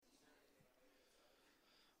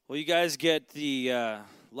Well, you guys get the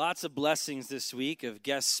lots of blessings this week of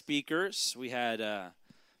guest speakers. We had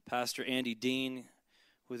Pastor Andy Dean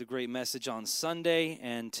with a great message on Sunday,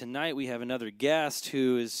 and tonight we have another guest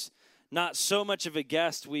who is not so much of a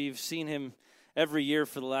guest. We've seen him every year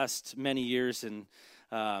for the last many years, and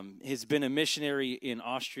he's been a missionary in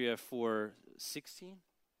Austria for 16?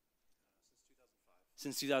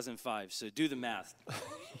 Since 2005, so do the math.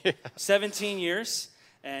 Yeah. 17 years,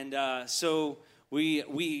 and so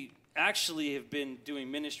we actually have been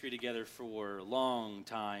doing ministry together for a long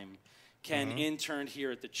time. Ken interned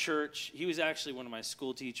here at the church. He was actually one of my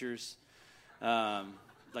school teachers,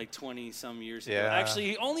 like 20-some years ago. Yeah. Actually,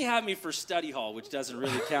 he only had me for study hall, which doesn't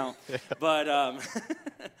really count. But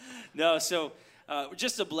no, so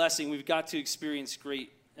just a blessing. We've got to experience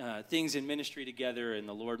great things in ministry together, and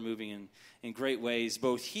the Lord moving in great ways,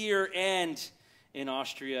 both here and in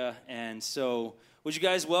Austria. And so would you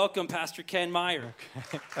guys welcome Pastor Ken Meyer?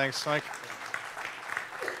 Okay. Thanks, Mike.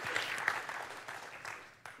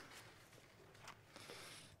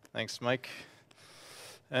 Thanks, Mike.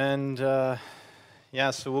 And so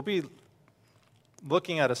we'll be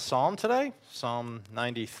looking at a psalm today, Psalm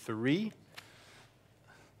 93.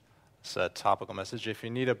 It's a topical message. If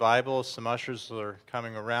you need a Bible, some ushers are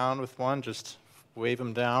coming around with one. Just wave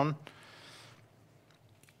them down.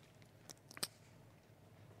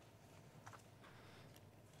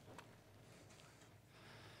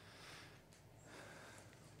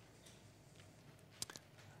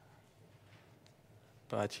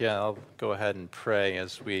 But I'll go ahead and pray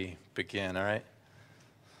as we begin, all right?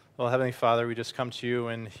 Well, Heavenly Father, we just come to you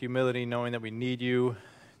in humility, knowing that we need you,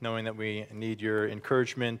 knowing that we need your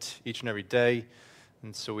encouragement each and every day.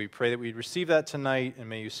 And so we pray that we'd receive that tonight, and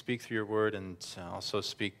may you speak through your word and also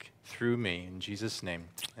speak through me. In Jesus' name,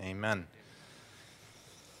 amen.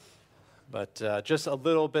 But just a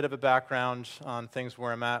little bit of a background on things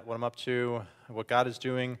where I'm at, what I'm up to, what God is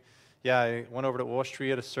doing. I went over to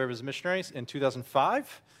Austria to serve as missionaries in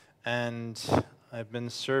 2005, and I've been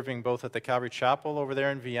serving both at the Calvary Chapel over there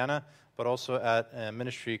in Vienna, but also at a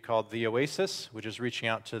ministry called The Oasis, which is reaching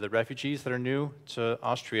out to the refugees that are new to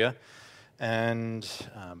Austria. And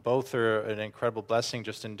both are an incredible blessing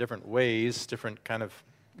just in different ways, different kind of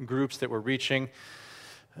groups that we're reaching.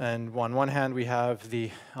 And on one hand, we have the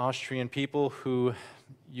Austrian people who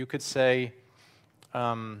you could say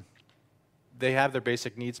they have their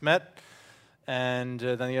basic needs met. And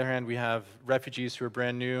then on the other hand, we have refugees who are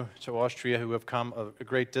brand new to Austria who have come a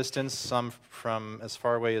great distance, some from as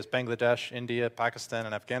far away as Bangladesh, India, Pakistan,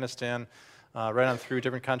 and Afghanistan, right on through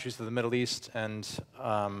different countries of the Middle East. And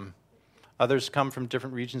others come from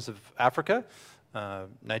different regions of Africa,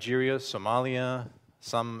 Nigeria, Somalia,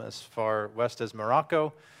 some as far west as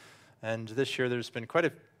Morocco. And this year there's been quite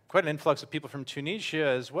an influx of people from Tunisia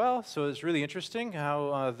as well, so it's really interesting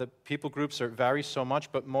how the people groups vary so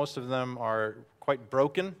much, but most of them are quite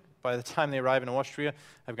broken by the time they arrive in Austria,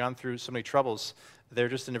 have gone through so many troubles. They're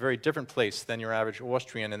just in a very different place than your average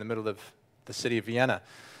Austrian in the middle of the city of Vienna.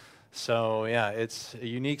 So it's a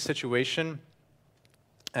unique situation,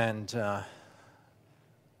 and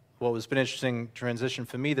what has been an interesting transition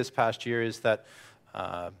for me this past year is that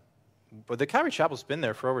the Calvary Chapel's been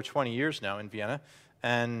there for over 20 years now in Vienna,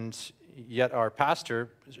 and yet our pastor,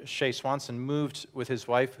 Shay Swanson, moved with his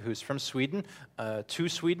wife, who's from Sweden, to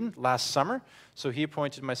Sweden last summer. So he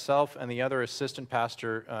appointed myself and the other assistant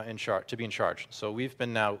pastor to be in charge. So we've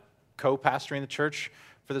been now co-pastoring the church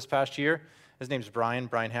for this past year. His name's Brian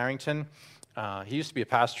Harrington. He used to be a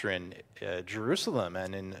pastor in Jerusalem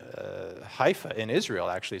and in Haifa in Israel,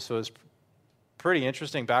 actually. So it's pretty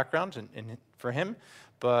interesting background for him.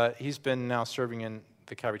 But he's been now serving in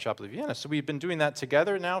the Calvary Chapel of Vienna. So we've been doing that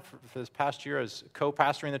together now for this past year as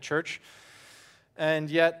co-pastoring the church. And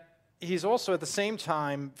yet he's also at the same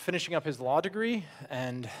time finishing up his law degree,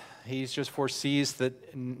 and he just foresees that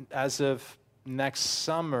as of next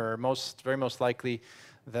summer, very most likely,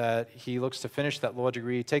 that he looks to finish that law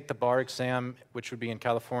degree, take the bar exam, which would be in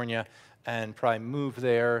California, and probably move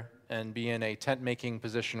there and be in a tent-making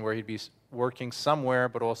position where he'd be working somewhere,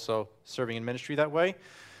 but also serving in ministry that way.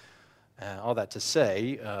 All that to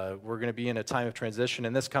say, we're going to be in a time of transition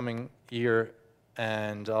in this coming year,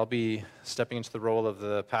 and I'll be stepping into the role of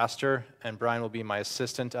the pastor, and Brian will be my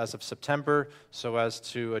assistant as of September, so as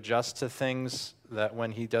to adjust to things that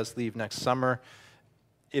when he does leave next summer,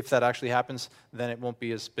 if that actually happens, then it won't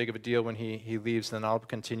be as big of a deal when he leaves, then I'll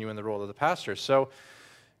continue in the role of the pastor. So,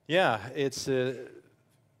 it's a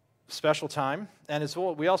special time, and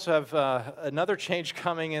we also have another change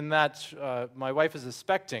coming in that my wife is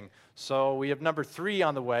expecting. So we have number 3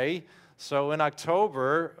 on the way. So in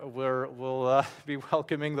October, we'll be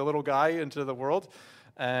welcoming the little guy into the world.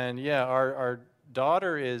 And yeah, our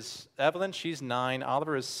daughter is Evelyn. She's 9.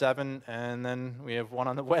 Oliver is 7. And then we have one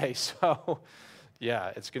on the way. So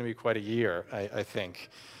yeah, it's going to be quite a year, I think.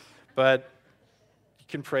 But you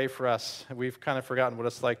can pray for us. We've kind of forgotten what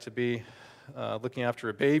it's like to be looking after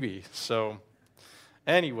a baby. So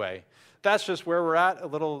anyway, that's just where we're at, a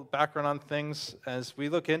little background on things. As we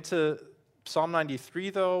look into Psalm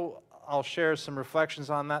 93, though, I'll share some reflections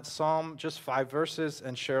on that psalm, just 5 verses,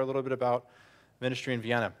 and share a little bit about ministry in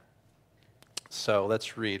Vienna. So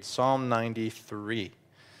let's read. Psalm 93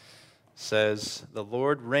 says, "The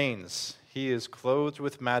Lord reigns. He is clothed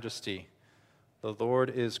with majesty. The Lord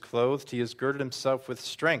is clothed. He has girded himself with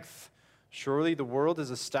strength. Surely the world is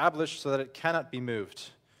established so that it cannot be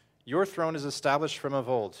moved. Your throne is established from of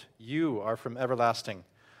old. You are from everlasting.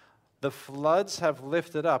 The floods have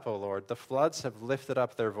lifted up, O Lord. The floods have lifted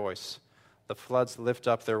up their voice. The floods lift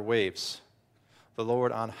up their waves. The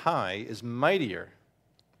Lord on high is mightier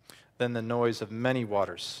than the noise of many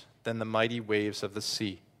waters, than the mighty waves of the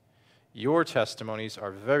sea. Your testimonies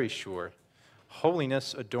are very sure.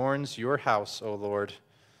 Holiness adorns your house, O Lord,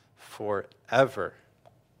 forever."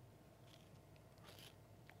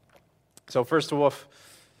 So first of all,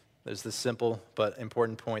 there's this simple but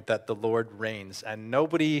important point that the Lord reigns, and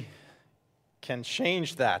nobody can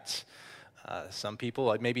change that. Some people,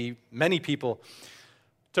 like maybe many people,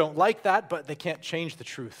 don't like that, but they can't change the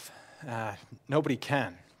truth. Nobody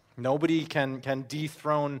can. Nobody can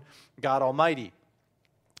dethrone God Almighty,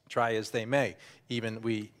 try as they may. Even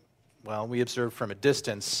we observe from a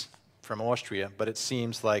distance from Austria, but it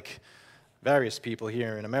seems like various people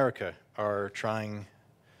here in America are trying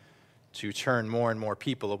to turn more and more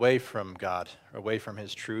people away from God, away from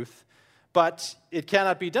his truth. But it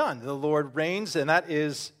cannot be done. The Lord reigns, and that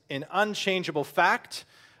is an unchangeable fact.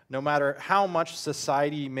 No matter how much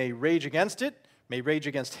society may rage against it, may rage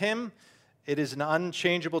against him, it is an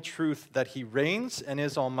unchangeable truth that he reigns and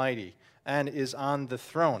is almighty and is on the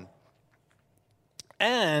throne.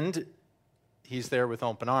 And he's there with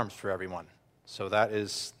open arms for everyone. So that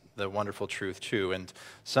is the wonderful truth too. And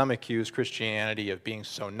some accuse Christianity of being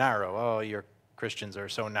so narrow. Oh, your Christians are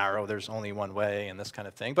so narrow, there's only one way, and this kind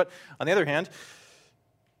of thing. But on the other hand,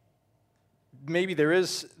 maybe there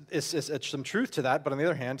is some truth to that, but on the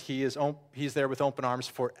other hand, he's there with open arms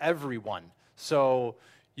for everyone. So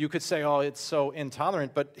you could say, oh, it's so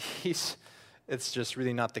intolerant, but it's just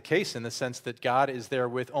really not the case in the sense that God is there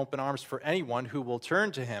with open arms for anyone who will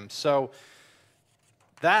turn to him. So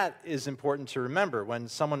that is important to remember when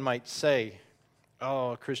someone might say,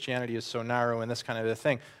 oh, Christianity is so narrow and this kind of a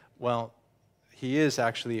thing. Well, he is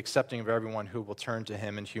actually accepting of everyone who will turn to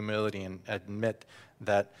him in humility and admit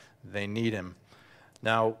that they need him.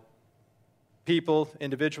 Now, people,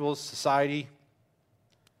 individuals, society,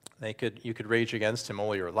 you could rage against him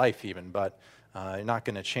all your life even, but you're not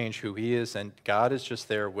going to change who he is, and God is just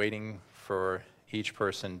there waiting for each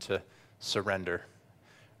person to surrender,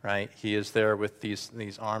 right? He is there with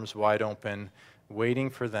these arms wide open, waiting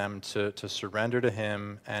for them to surrender to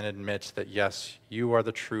him and admit that, yes, you are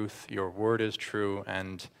the truth, your word is true,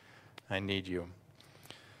 and I need you.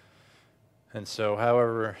 And so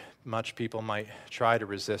however much people might try to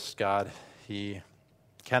resist God, he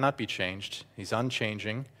cannot be changed. He's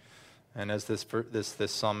unchanging. And as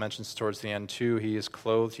this psalm mentions towards the end too, he is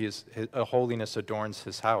clothed, a holiness adorns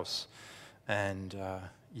his house. And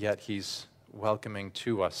yet he's welcoming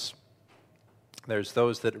to us. There's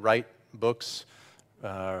those that write books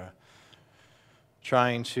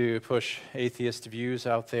trying to push atheist views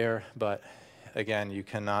out there, but again, you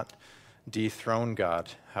cannot dethrone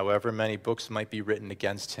God. However many books might be written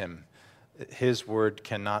against him, his word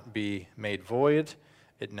cannot be made void.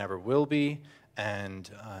 It never will be. And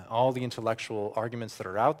all the intellectual arguments that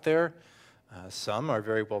are out there, some are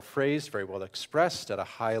very well phrased, very well expressed at a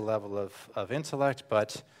high level of intellect,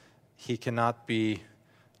 but he cannot be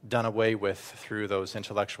done away with through those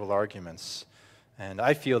intellectual arguments. And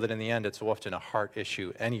I feel that in the end, it's often a heart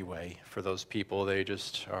issue anyway for those people. They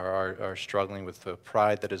just are struggling with the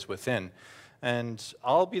pride that is within. And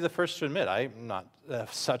I'll be the first to admit, I'm not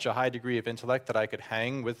such a high degree of intellect that I could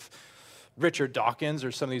hang with Richard Dawkins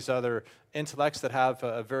or some of these other intellects that have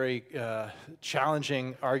a very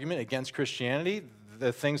challenging argument against Christianity.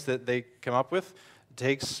 The things that they come up with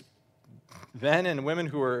takes men and women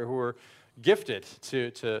who are gifted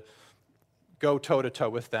to go toe-to-toe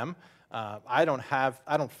with them. I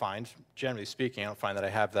don't find, generally speaking, I don't find that I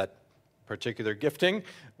have that particular gifting.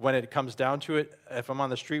 When it comes down to it, if I'm on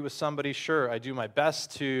the street with somebody, sure, I do my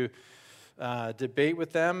best to debate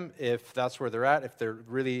with them if that's where they're at, if they're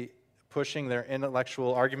really pushing their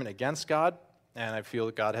intellectual argument against God. and I feel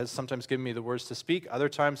that God has sometimes given me the words to speak. Other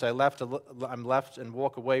times I'm left and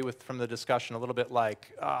walk away from the discussion a little bit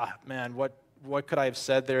like, man, what could I have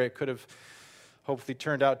said there? It could have hopefully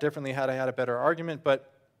turned out differently had I had a better argument.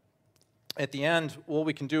 But at the end, all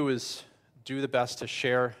we can do is do the best to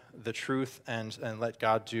share the truth and let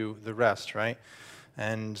God do the rest, right?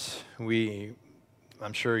 And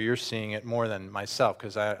I'm sure you're seeing it more than myself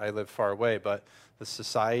because I live far away, but the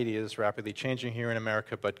society is rapidly changing here in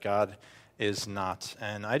America, but God is not.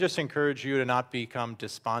 And I just encourage you to not become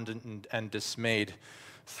despondent and dismayed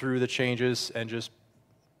through the changes and just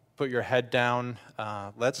put your head down.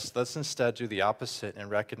 Let's instead do the opposite and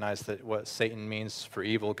recognize that what Satan means for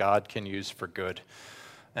evil, God can use for good,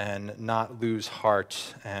 and not lose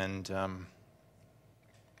heart and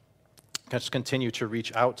just continue to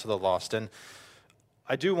reach out to the lost. And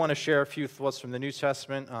I do want to share a few thoughts from the New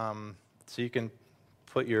Testament, so you can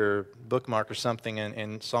put your bookmark or something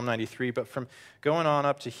in Psalm 93, but from going on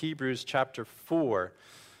up to Hebrews chapter 4,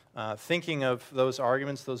 thinking of those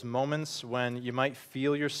arguments, those moments when you might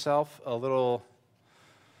feel yourself a little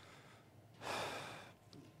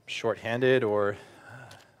shorthanded or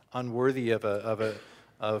unworthy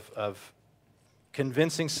of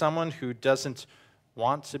convincing someone who doesn't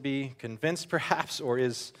want to be convinced, perhaps, or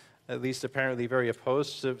is at least apparently very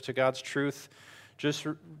opposed to God's truth. Just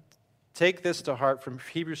take this to heart from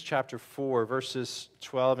Hebrews chapter 4, verses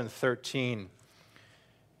 12 and 13.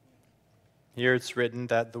 Here it's written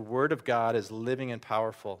that the word of God is living and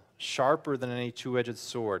powerful, sharper than any two-edged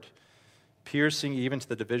sword, piercing even to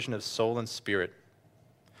the division of soul and spirit,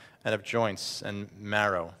 and of joints and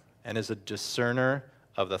marrow, and is a discerner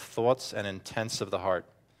of the thoughts and intents of the heart.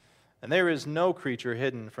 And there is no creature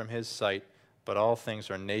hidden from his sight, but all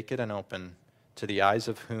things are naked and open to the eyes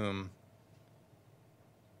of him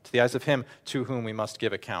to whom we must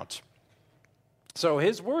give account. So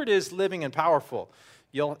his word is living and powerful.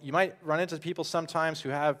 You might run into people sometimes who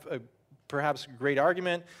have a perhaps great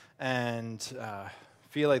argument and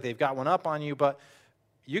feel like they've got one up on you, but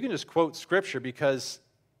you can just quote Scripture because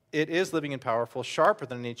it is living and powerful, sharper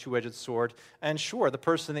than any two-edged sword. And sure, the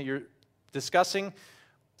person that you're discussing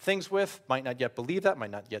things with might not yet believe that, might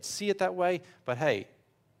not yet see it that way, but hey,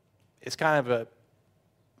 it's kind of a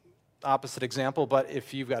opposite example, but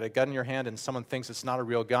if you've got a gun in your hand and someone thinks it's not a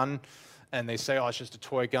real gun, and they say, oh, it's just a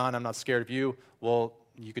toy gun, I'm not scared of you, well,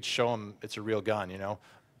 you could show them it's a real gun,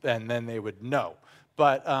 and then they would know.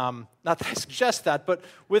 But not that I suggest that, but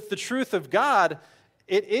with the truth of God,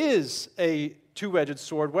 it is a two-edged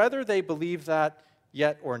sword, whether they believe that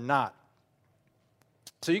yet or not.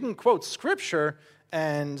 So you can quote Scripture,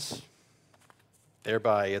 and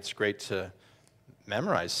thereby it's great to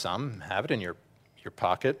memorize some, have it in your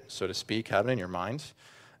pocket, so to speak, have it in your mind,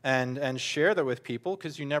 and share that with people,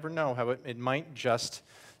 because you never know how it might just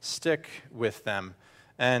stick with them.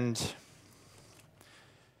 And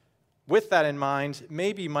with that in mind,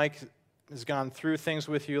 maybe Mike has gone through things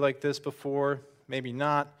with you like this before, maybe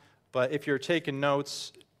not, but if you're taking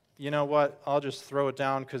notes, you know what, I'll just throw it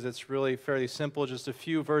down because it's really fairly simple, just a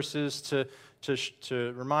few verses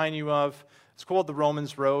to remind you of. It's called the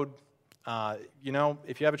Romans Road.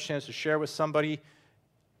 If you have a chance to share with somebody,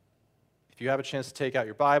 if you have a chance to take out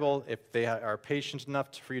your Bible, if they are patient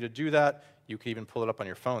enough for you to do that, you can even pull it up on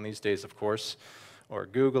your phone these days, of course, or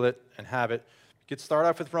Google it and have it. You could start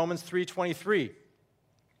off with Romans 3:23.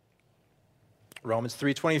 Romans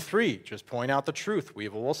 3:23, just point out the truth. We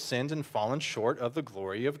have all sinned and fallen short of the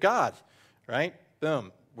glory of God, right?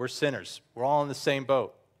 Boom, we're sinners. We're all in the same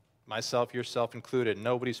boat, myself, yourself included.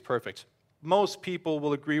 Nobody's perfect. Most people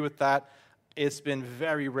will agree with that. It's been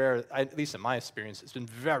very rare, at least in my experience, it's been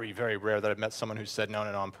very, very rare that I've met someone who said, no,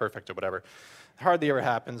 I'm perfect or whatever. Hardly ever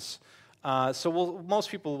happens. Most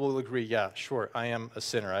people will agree, yeah, sure, I am a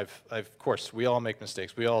sinner. Of course, we all make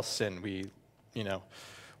mistakes. We all sin. We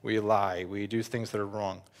lie. We do things that are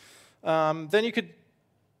wrong. Then you could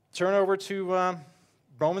turn over to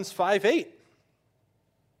Romans 5:8.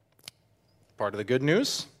 Part of the good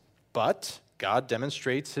news, but God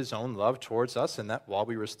demonstrates his own love towards us in that while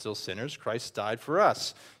we were still sinners, Christ died for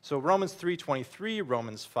us. So Romans 3:23,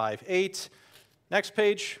 Romans 5:8. Next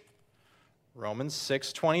page, Romans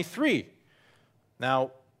 6:23.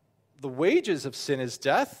 Now, the wages of sin is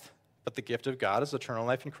death, but the gift of God is eternal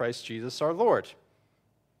life in Christ Jesus our Lord.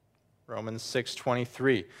 Romans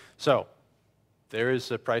 6:23. So, there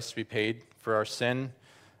is a price to be paid for our sin,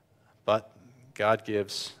 but God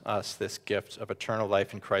gives us this gift of eternal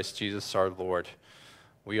life in Christ Jesus our Lord.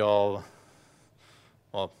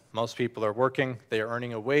 Most people are working, they are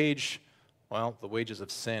earning a wage. Well, the wages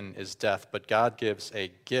of sin is death, but God gives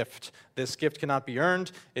a gift. This gift cannot be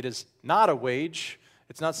earned. It is not a wage.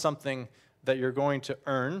 It's not something that you're going to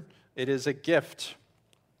earn. It is a gift.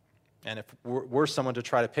 And if we're someone to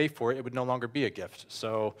try to pay for it, it would no longer be a gift.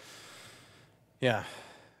 So, yeah.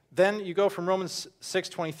 Then you go from Romans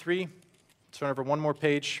 6:23, turn over one more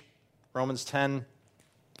page, Romans 10,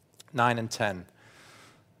 9 and 10.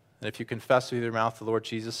 And if you confess with your mouth the Lord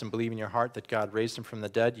Jesus and believe in your heart that God raised him from the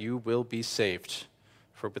dead, you will be saved.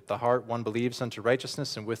 For with the heart one believes unto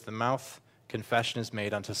righteousness, and with the mouth confession is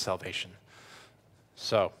made unto salvation.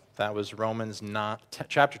 So, that was Romans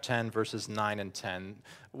chapter 10, verses 9 and 10.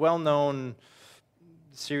 Well-known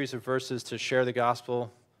series of verses to share the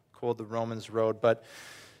gospel called the Romans Road. But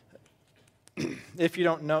if you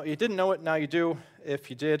didn't know it, now you do.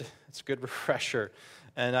 If you did, it's a good refresher.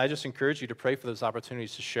 And I just encourage you to pray for those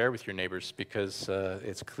opportunities to share with your neighbors, because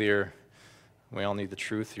it's clear we all need the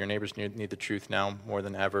truth. Your neighbors need the truth now more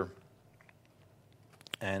than ever.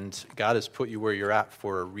 And God has put you where you're at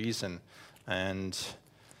for a reason. And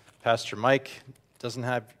Pastor Mike doesn't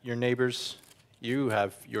have your neighbors. You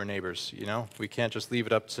have your neighbors, you know. We can't just leave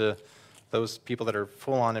it up to those people that are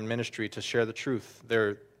full on in ministry to share the truth.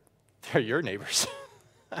 They're your neighbors.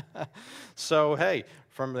 So, hey,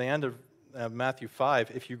 from the end of Matthew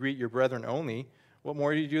 5, if you greet your brethren only, what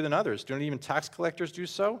more do you do than others? Don't even tax collectors do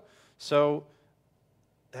so? So,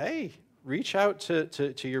 hey, reach out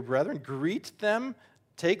to your brethren, greet them,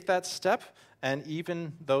 take that step, and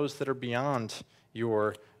even those that are beyond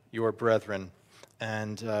your brethren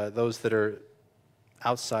and those that are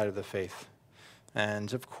outside of the faith.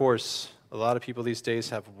 And of course, a lot of people these days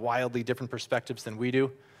have wildly different perspectives than we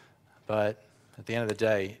do, but at the end of the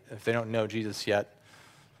day, if they don't know Jesus yet,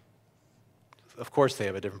 of course they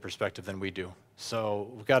have a different perspective than we do.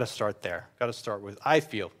 So we've got to start there. Got to start with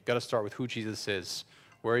who Jesus is.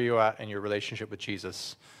 Where are you at in your relationship with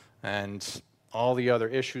Jesus? And all the other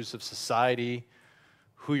issues of society,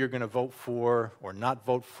 who you're going to vote for or not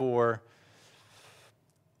vote for,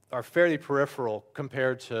 are fairly peripheral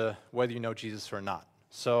compared to whether you know Jesus or not.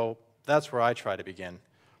 So that's where I try to begin.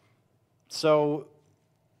 So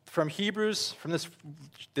from Hebrews, from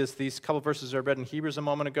these couple verses I read in Hebrews a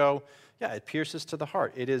moment ago, yeah, it pierces to the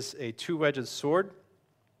heart. It is a two-edged sword,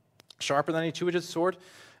 sharper than a two-edged sword,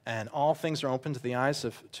 and all things are open to the eyes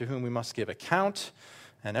of to whom we must give account,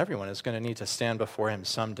 and everyone is going to need to stand before him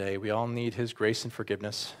someday. We all need his grace and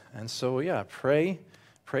forgiveness. And so, yeah, pray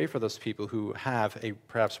for those people who have a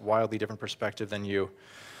perhaps wildly different perspective than you.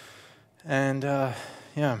 And,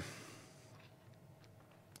 yeah,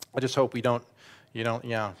 I just hope you don't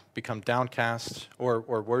become downcast, or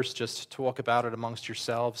worse, just talk about it amongst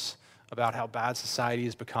yourselves, about how bad society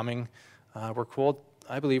is becoming. We're called,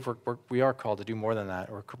 I believe we are called to do more than that,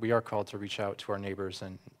 or we are called to reach out to our neighbors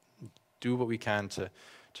and do what we can to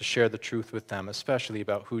share the truth with them, especially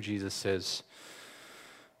about who Jesus is.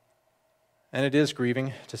 And it is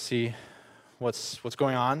grieving to see what's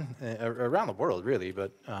going on around the world, really,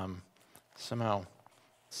 but somehow it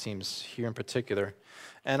seems here in particular.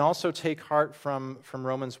 And also take heart from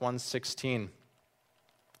Romans 1:16.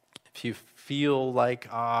 If you feel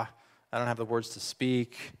like, I don't have the words to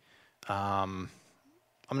speak, I'm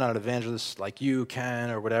not an evangelist like you,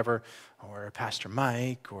 Ken, or whatever, or Pastor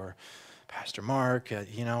Mike, or Pastor Mark,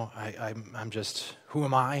 I'm just, who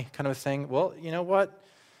am I, kind of a thing. Well, you know what?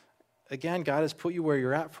 Again, God has put you where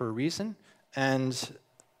you're at for a reason, and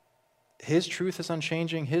his truth is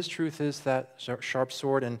unchanging. His truth is that sharp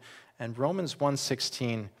sword, and Romans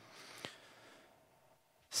 1:16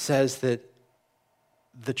 says that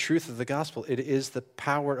the truth of the gospel, it is the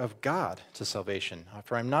power of God to salvation.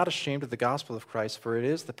 For I'm not ashamed of the gospel of Christ, for it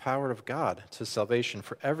is the power of God to salvation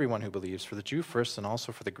for everyone who believes, for the Jew first and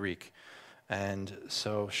also for the Greek. And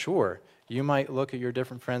so, sure, you might look at your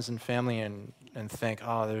different friends and family and think,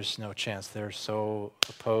 there's no chance, they're so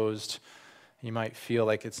opposed. You might feel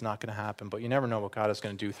like it's not going to happen, but you never know what God is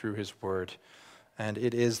going to do through his word. And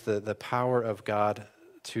it is the power of God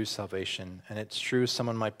to salvation. And it's true,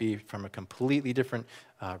 someone might be from a completely different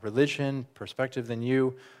religion, perspective than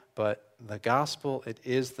you, but the gospel, it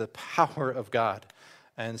is the power of God.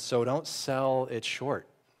 And so don't sell it short.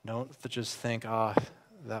 Don't just think,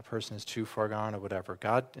 that person is too far gone or whatever.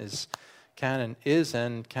 God can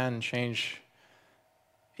change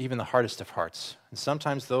even the hardest of hearts. And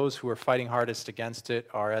sometimes those who are fighting hardest against it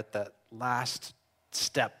are at that last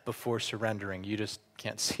step before surrendering. You just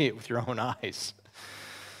can't see it with your own eyes.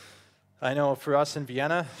 I know for us in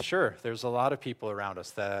Vienna, sure, there's a lot of people around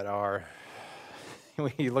us that are,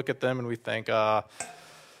 we look at them and we think, how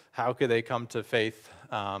could they come to faith?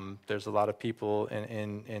 There's a lot of people,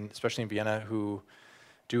 especially in Vienna, who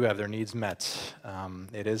do have their needs met.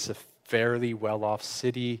 It is a fairly well-off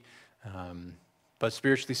city, but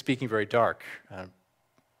spiritually speaking, very dark.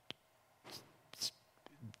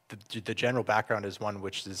 the general background is one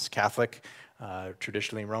which is Catholic,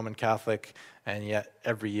 traditionally Roman Catholic, and yet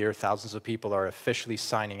every year thousands of people are officially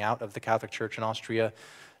signing out of the Catholic Church in Austria.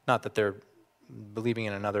 Not that they're believing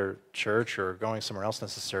in another church or going somewhere else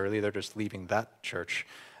necessarily, they're just leaving that church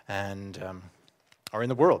and are in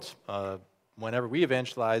the world. Whenever we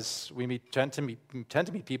evangelize, we tend to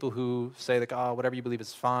meet people who say, like, oh, whatever you believe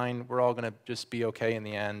is fine, we're all going to just be okay in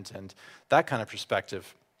the end, and that kind of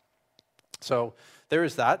perspective. So there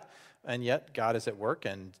is that, and yet God is at work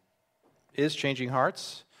and is changing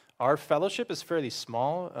hearts. Our fellowship is fairly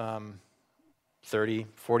small, 30,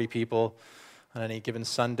 40 people on any given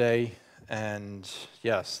Sunday, and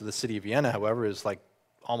yes, the city of Vienna, however, is like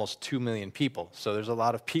almost 2 million people, so there's a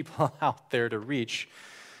lot of people out there to reach.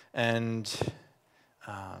 And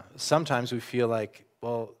sometimes we feel like,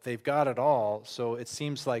 well, they've got it all, so it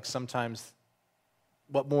seems like sometimes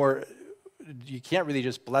what more, you can't really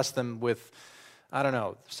just bless them with, I don't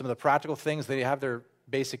know, some of the practical things. They have their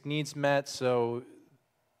basic needs met, so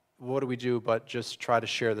what do we do but just try to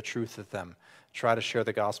share the truth with them, try to share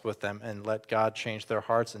the gospel with them, and let God change their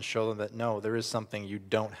hearts and show them that, no, there is something you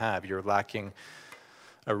don't have. You're lacking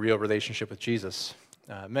a real relationship with Jesus.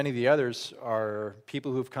 Many of the others are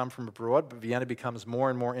people who've come from abroad, but Vienna becomes more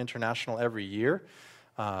and more international every year,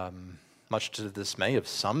 much to the dismay of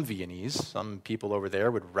some Viennese. Some people over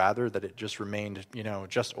there would rather that it just remained,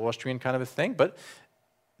 just Austrian kind of a thing, but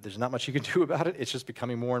there's not much you can do about it. It's just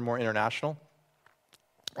becoming more and more international.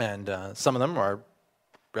 And some of them are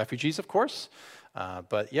refugees, of course.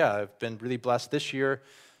 But yeah, I've been really blessed this year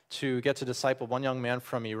to get to disciple one young man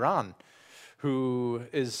from Iran who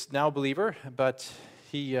is now a believer, but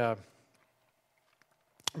he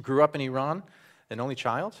grew up in Iran, an only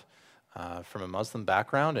child from a Muslim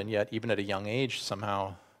background, and yet even at a young age,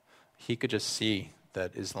 somehow he could just see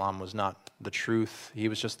that Islam was not the truth. He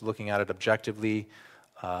was just looking at it objectively,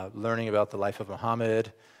 learning about the life of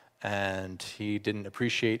Muhammad, and he didn't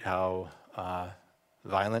appreciate how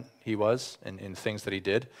violent he was in things that he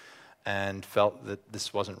did, and felt that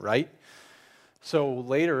this wasn't right. So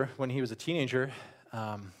later, when he was a teenager,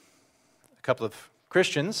 a couple of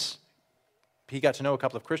Christians, he got to know a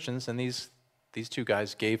couple of Christians, and these two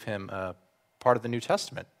guys gave him part of the New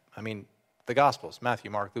Testament. I mean, the Gospels, Matthew,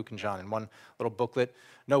 Mark, Luke, and John, in one little booklet.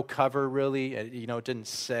 No cover, really. It didn't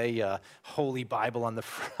say Holy Bible on the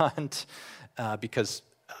front, because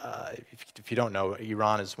if you don't know,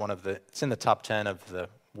 Iran is it's in the top 10 of the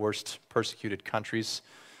worst persecuted countries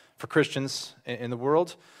for Christians in the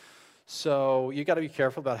world. So you got to be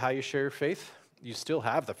careful about how you share your faith. You still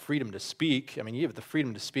have the freedom to speak. I mean, you have the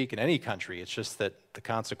freedom to speak in any country. It's just that the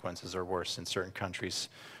consequences are worse in certain countries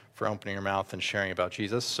for opening your mouth and sharing about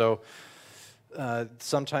Jesus. So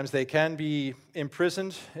sometimes they can be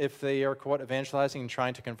imprisoned if they are caught evangelizing and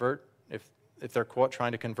trying to convert, if they're caught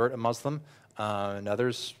trying to convert a Muslim, and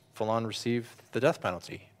others full-on receive the death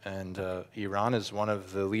penalty. And Iran is one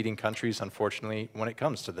of the leading countries, unfortunately, when it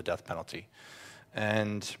comes to the death penalty.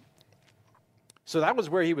 And so that was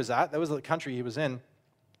where he was at. That was the country he was in.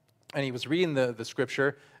 And he was reading the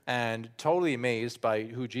scripture and totally amazed by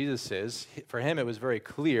who Jesus is. For him, it was very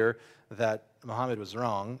clear that Muhammad was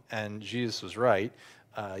wrong and Jesus was right.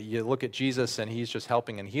 You look at Jesus and he's just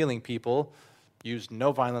helping and healing people, used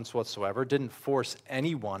no violence whatsoever, didn't force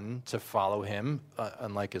anyone to follow him.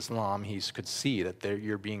 Unlike Islam, he could see that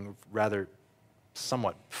you're being rather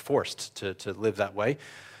somewhat forced to live that way.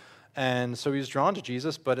 And so he was drawn to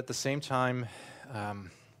Jesus, but at the same time,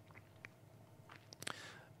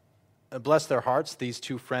 bless their hearts, these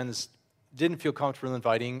two friends didn't feel comfortable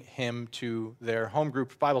inviting him to their home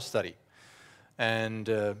group Bible study. And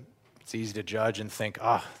it's easy to judge and think,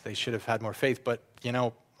 they should have had more faith, but,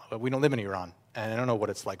 we don't live in Iran, and I don't know what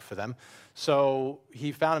it's like for them. So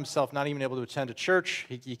he found himself not even able to attend a church.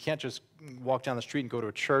 He can't just walk down the street and go to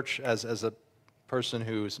a church as a person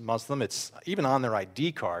who's Muslim. It's even on their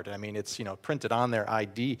ID card. I mean, it's, printed on their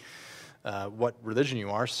ID what religion you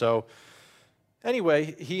are. So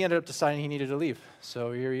anyway, he ended up deciding he needed to leave.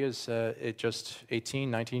 So here he is, just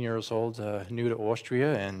 18, 19 years old, new to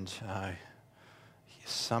Austria, and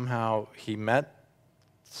somehow he met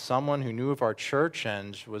someone who knew of our church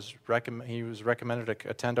and he was recommended to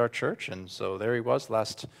attend our church, and so there he was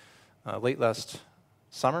late last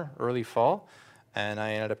summer, early fall, and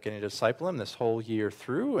I ended up getting to disciple him this whole year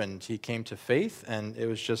through, and he came to faith, and it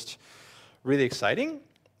was just really exciting.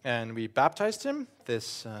 And we baptized him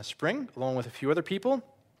this spring, along with a few other people.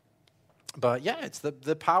 But yeah, it's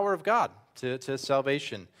the power of God to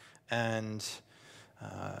salvation. And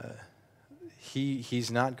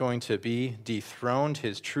he's not going to be dethroned.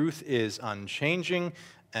 His truth is unchanging,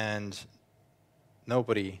 and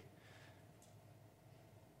nobody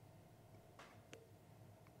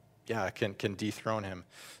can dethrone him.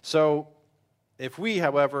 So if we,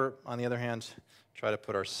 however, on the other hand, try to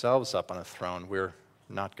put ourselves up on a throne, we're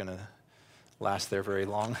not going to last there very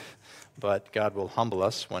long. But God will humble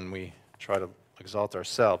us when we try to exalt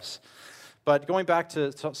ourselves. But going back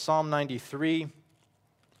to Psalm 93,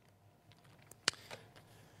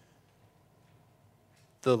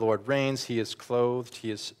 the Lord reigns, he is clothed, he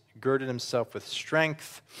has girded himself with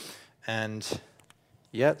strength, and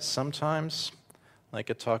yet sometimes,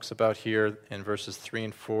 like it talks about here in verses 3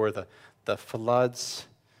 and 4, the floods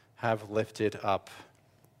have lifted up.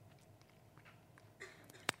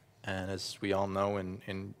 And as we all know,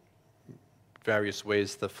 in various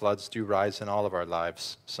ways, the floods do rise in all of our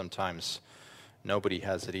lives sometimes. Nobody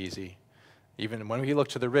has it easy. Even when we look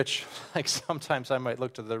to the rich, like sometimes I might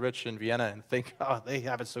look to the rich in Vienna and think, oh, they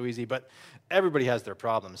have it so easy, but everybody has their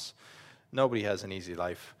problems. Nobody has an easy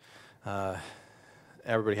life.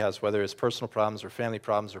 Everybody has, whether it's personal problems or family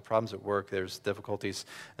problems or problems at work, there's difficulties.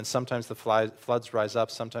 And sometimes the floods rise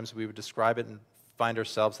up. Sometimes we would describe it and find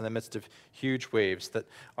ourselves in the midst of huge waves that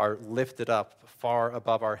are lifted up far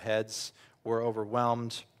above our heads. We're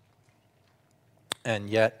overwhelmed. And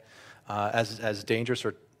yet, as dangerous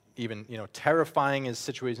or even terrifying as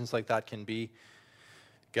situations like that can be,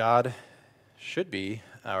 God should be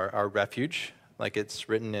our refuge, like it's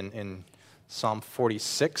written in Psalm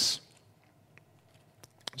 46.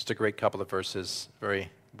 Just a great couple of verses, very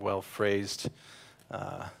well phrased,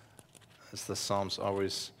 as the Psalms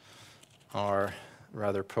always are,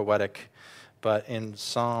 rather poetic. But in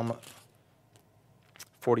Psalm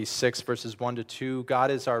 46, verses 1 to 2,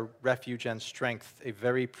 God is our refuge and strength, a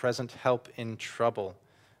very present help in trouble.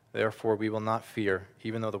 Therefore we will not fear,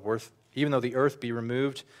 even though the earth be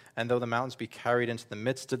removed, and though the mountains be carried into the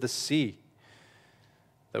midst of the sea,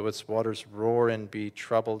 though its waters roar and be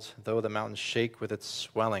troubled, though the mountains shake with its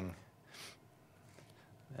swelling.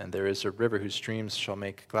 And there is a river whose streams shall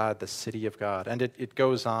make glad the city of God. And it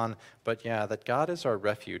goes on, but yeah, that God is our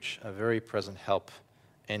refuge, a very present help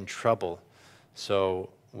in trouble. So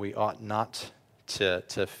we ought not to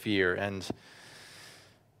fear. And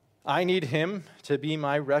I need him to be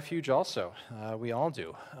my refuge also. We all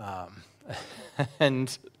do.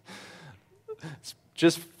 And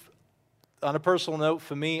just on a personal note,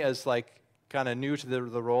 for me, as kind of new to the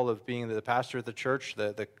role of being the pastor of the church,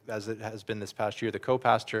 as it has been this past year, the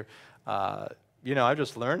co-pastor, I've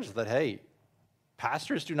just learned that, hey,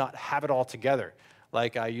 pastors do not have it all together.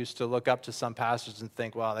 Like I used to look up to some pastors and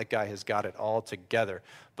think, wow, that guy has got it all together.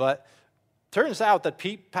 But turns out that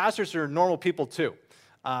pastors are normal people too.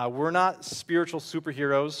 We're not spiritual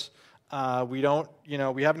superheroes. We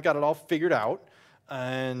haven't got it all figured out.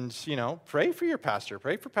 And, pray for your pastor.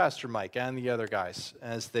 Pray for Pastor Mike and the other guys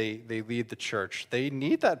as they lead the church. They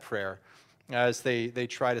need that prayer as they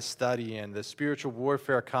try to study and the spiritual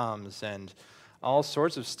warfare comes and all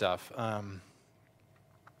sorts of stuff.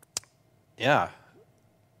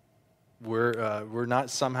 We're not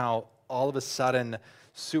somehow all of a sudden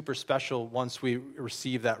super special once we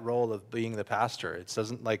receive that role of being the pastor. It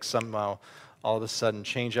doesn't somehow all of a sudden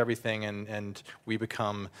change everything and we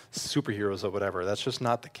become superheroes or whatever. That's just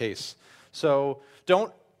not the case. So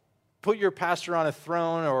don't put your pastor on a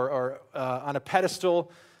throne or on a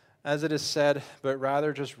pedestal, as it is said, but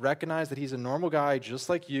rather just recognize that he's a normal guy just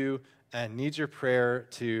like you and needs your prayer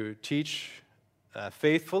to teach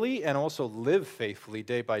faithfully and also live faithfully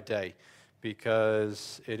day by day.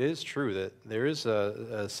 Because it is true that there is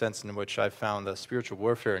a sense in which I've found that spiritual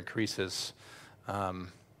warfare increases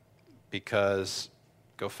because,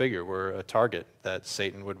 go figure, we're a target that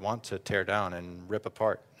Satan would want to tear down and rip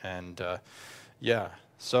apart. And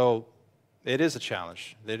so it is a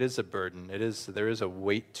challenge. It is a burden. There is a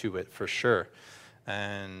weight to it for sure.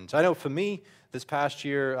 And I know for me, this past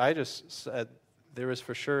year, there was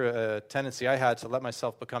for sure a tendency I had to let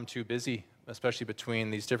myself become too busy, especially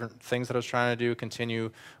between these different things that I was trying to do,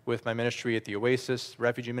 continue with my ministry at the Oasis,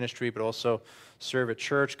 refugee ministry, but also serve at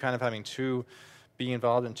church, kind of be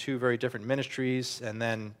involved in two very different ministries, and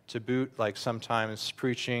then to boot, sometimes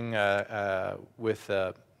preaching with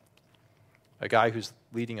a guy who's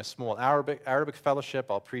leading a small Arabic fellowship.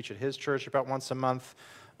 I'll preach at his church about once a month.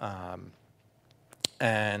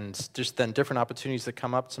 And just then different opportunities that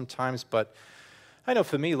come up sometimes, but I know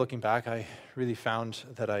for me, looking back, I really found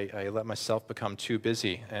that I let myself become too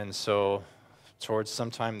busy. And so towards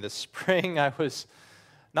sometime this spring,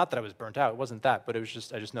 not that I was burnt out, it wasn't that, but I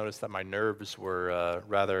just noticed that my nerves were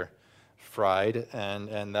rather fried,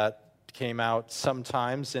 and that came out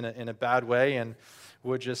sometimes in a bad way, and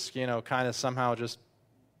would just, kind of somehow just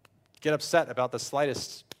get upset about the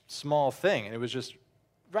slightest small thing. And it was just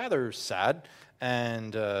rather sad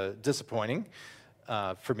and disappointing.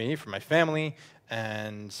 for me, for my family.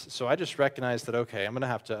 And so I just recognized that, okay, I'm going to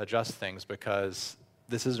have to adjust things because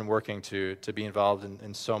this isn't working to be involved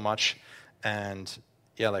in so much. And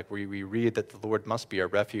yeah, like we read that the Lord must be our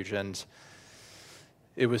refuge, and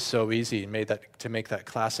it was so easy to make that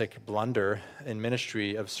classic blunder in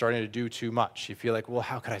ministry of starting to do too much. You feel like, well,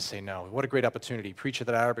 how could I say no? What a great opportunity. Preach at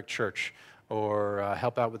that Arabic church, or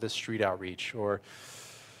help out with this street outreach, or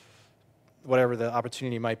whatever the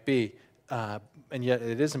opportunity might be. And yet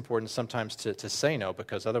it is important sometimes to say no,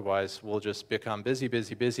 because otherwise we'll just become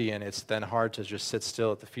busy, and it's then hard to just sit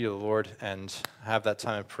still at the feet of the Lord and have that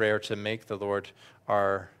time of prayer to make the Lord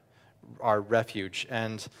our refuge.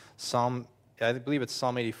 And I believe it's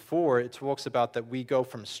Psalm 84, it talks about that we go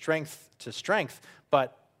from strength to strength,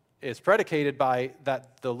 but it's predicated by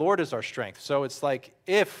that the Lord is our strength. So it's like,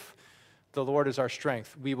 if the Lord is our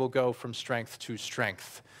strength, we will go from strength to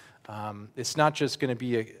strength. It's not just going to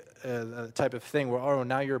be a type of thing where, oh,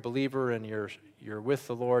 now you're a believer and you're with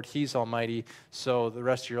the Lord, He's almighty, so the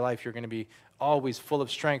rest of your life you're going to be always full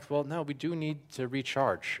of strength. Well, no, we do need to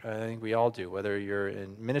recharge. I think we all do, whether you're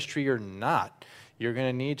in ministry or not. You're going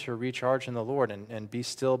to need to recharge in the Lord and be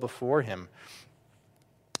still before Him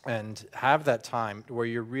and have that time where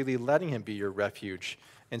you're really letting Him be your refuge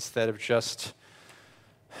instead of just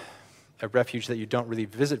a refuge that you don't really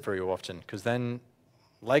visit very often, because then,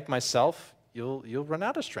 like myself, you'll run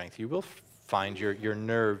out of strength. You will find your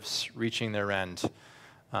nerves reaching their end.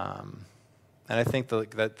 And I think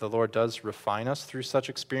that the Lord does refine us through such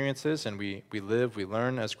experiences, and we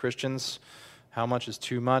learn as Christians how much is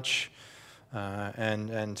too much.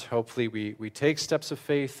 And hopefully we take steps of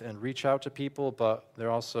faith and reach out to people, but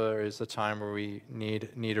there also is a time where we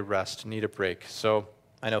need a rest, need a break. So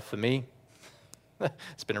I know for me,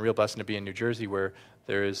 it's been a real blessing to be in New Jersey, where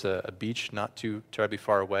there is a beach not too terribly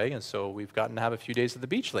far away, and so we've gotten to have a few days at the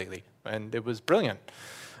beach lately, and it was brilliant.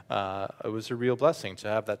 It was a real blessing to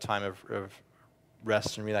have that time of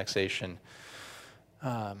rest and relaxation.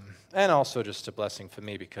 And also just a blessing for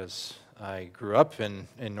me, because I grew up in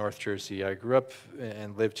North Jersey. I grew up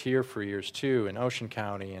and lived here for years too, in Ocean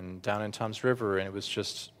County and down in Toms River, and it was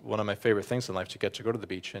just one of my favorite things in life to get to go to the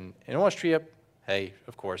beach. And in Austria, hey,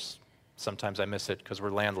 of course, sometimes I miss it because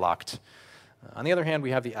we're landlocked. On the other hand,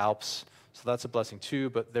 we have the Alps, so that's a blessing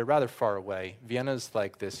too, but they're rather far away. Vienna's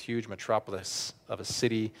like this huge metropolis of a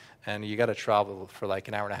city, and you got to travel for like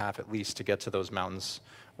an hour and a half at least to get to those mountains,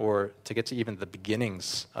 or to get to even the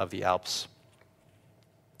beginnings of the Alps.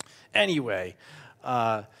 Anyway,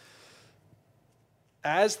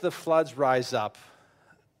 as the floods rise up,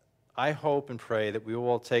 I hope and pray that we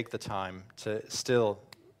will take the time to still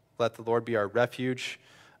let the Lord be our refuge,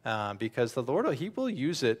 because the Lord, He will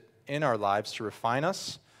use it in our lives to refine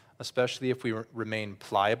us, especially if we remain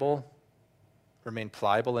pliable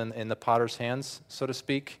in the potter's hands, so to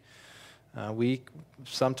speak.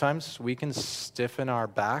 Sometimes we can stiffen our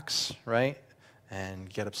backs, right, and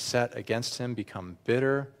get upset against Him, become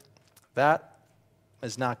bitter. That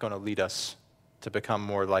is not going to lead us to become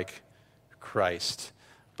more like Christ.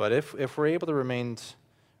 But if we're able to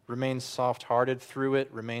remain soft-hearted through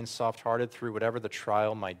it, remain soft-hearted through whatever the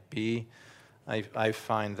trial might be, I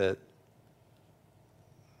find that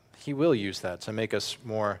He will use that to make us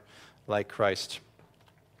more like Christ.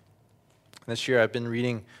 This year I've been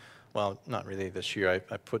reading, well, not really this year,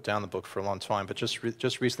 I put down the book for a long time, but just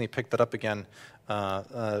recently picked it up again,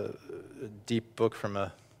 a deep book from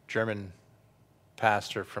a German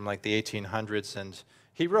pastor from like the 1800s, and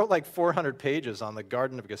he wrote like 400 pages on the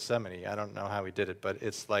Garden of Gethsemane. I don't know how he did it, but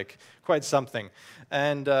it's like quite something.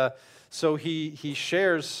 And so he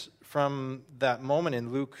shares from that moment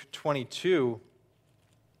in Luke 22.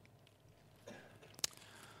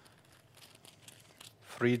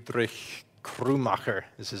 Friedrich Krummacher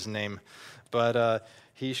is his name. But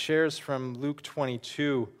he shares from Luke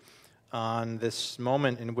 22 on this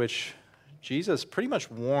moment in which Jesus pretty much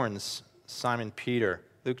warns Simon Peter.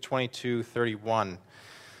 Luke 22:31.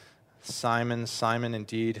 Simon, Simon,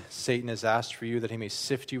 indeed, Satan has asked for you that he may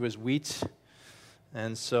sift you as wheat.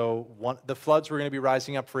 And so the floods were going to be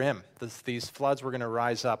rising up for him. These floods were going to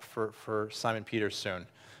rise up for Simon Peter soon.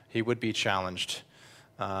 He would be challenged.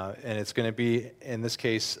 And it's going to be, in this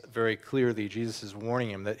case, very clearly, Jesus is warning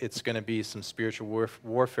him that it's going to be some spiritual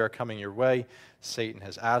warfare coming your way. Satan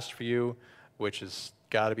has asked for you, which has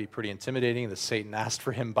got to be pretty intimidating, that Satan asked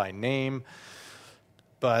for him by name.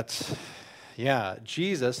 But yeah,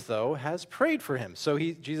 Jesus, though, has prayed for him. So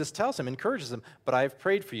Jesus tells him, encourages him, but I have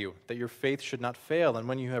prayed for you, that your faith should not fail. And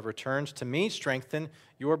when you have returned to me, strengthen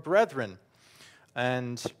your brethren.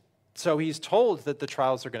 And so he's told that the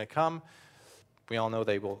trials are going to come. We all know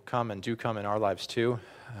they will come and do come in our lives too.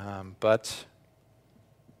 But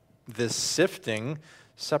this sifting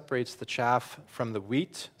separates the chaff from the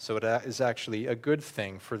wheat, so it is actually a good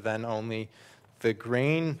thing, for then only the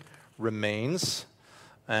grain remains,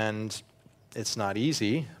 and it's not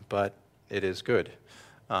easy, but it is good.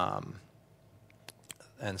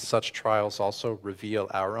 And such trials also reveal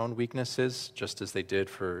our own weaknesses, just as they did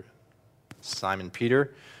for Simon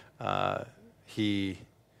Peter. He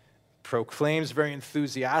proclaims very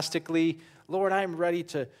enthusiastically, "Lord, I'm ready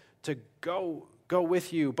to go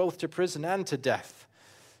with you, both to prison and to death."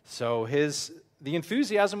 So the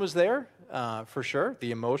enthusiasm was there, for sure.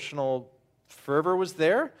 The emotional fervor was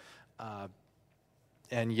there,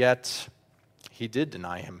 and yet he did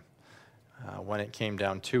deny him when it came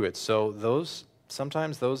down to it. So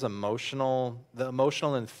sometimes the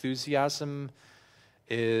emotional enthusiasm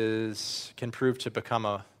can prove to become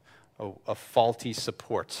a faulty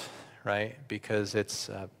support, right? Because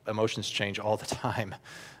emotions change all the time.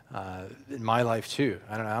 In my life too,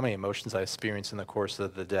 I don't know how many emotions I experience in the course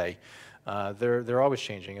of the day. They're always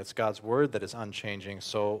changing. It's God's word that is unchanging.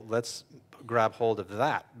 So let's grab hold of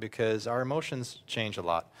that, because our emotions change a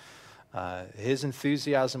lot. His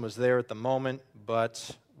enthusiasm was there at the moment,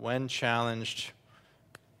 but when challenged,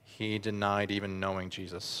 he denied even knowing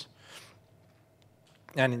Jesus.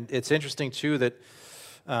 And it's interesting too that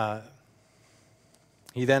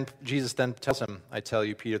Jesus then tells him, "I tell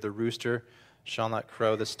you, Peter, the rooster shall not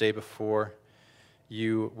crow this day before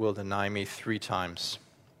you will deny me 3 times."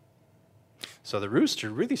 So the rooster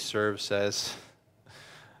really serves as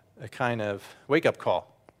a kind of wake-up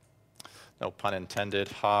call. No pun intended,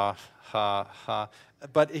 ha, ha, ha.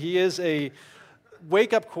 But he is a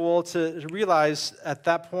wake-up call to realize at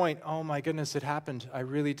that point, oh my goodness, it happened. I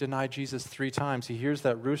really denied Jesus 3 times. He hears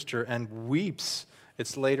that rooster and weeps.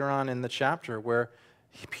 It's later on in the chapter where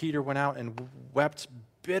Peter went out and wept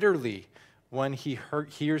bitterly when he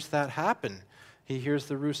hears that happen. He hears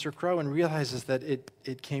the rooster crow and realizes that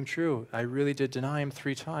it came true. I really did deny him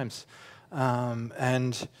 3 times.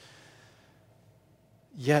 And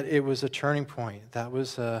yet it was a turning point. That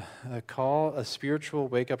was a call, a spiritual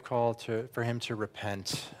wake-up call for him to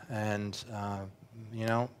repent. And,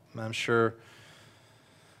 I'm sure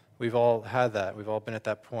we've all had that. We've all been at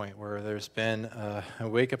that point where there's been a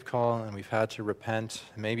wake-up call and we've had to repent,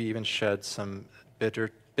 maybe even shed some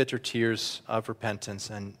bitter tears of repentance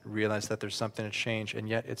and realize that there's something to change. And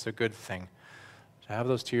yet it's a good thing to have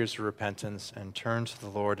those tears of repentance and turn to the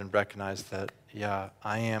Lord and recognize that, yeah,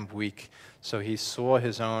 I am weak. So he saw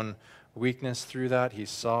his own weakness through that. He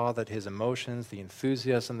saw that his emotions, the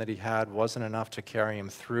enthusiasm that he had, wasn't enough to carry him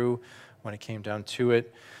through when it came down to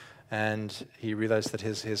it. And he realized that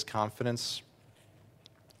his confidence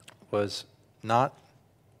was not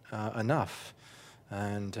enough.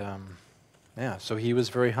 And so he was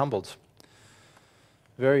very humbled.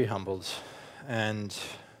 Very humbled. And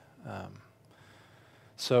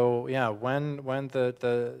when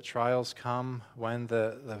the trials come, when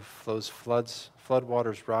those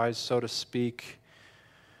floodwaters rise, so to speak,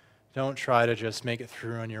 don't try to just make it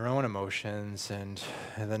through on your own emotions and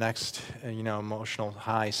the next emotional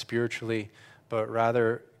high spiritually, but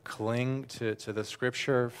rather cling to the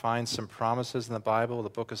Scripture, find some promises in the Bible. The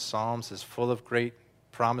book of Psalms is full of great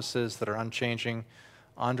promises that are unchanging.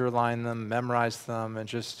 Underline them, memorize them, and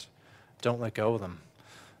just don't let go of them.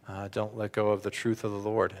 Don't let go of the truth of the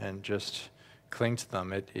Lord and just cling to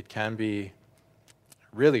them. It can be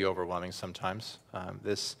really overwhelming sometimes.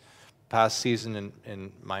 This past season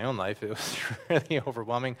in my own life, it was really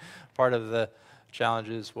overwhelming. Part of the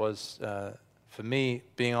challenges was, for me,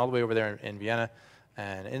 being all the way over there in Vienna,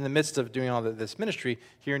 and in the midst of doing all this ministry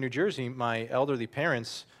here in New Jersey, my elderly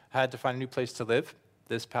parents had to find a new place to live.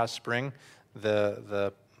 This past spring,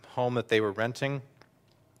 the home that they were renting,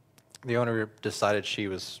 the owner decided she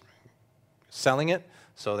was selling it,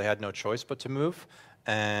 so they had no choice but to move.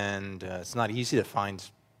 And it's not easy to find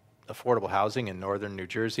affordable housing in northern New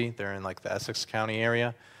Jersey. They're in like the Essex County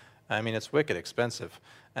area. I mean, it's wicked expensive,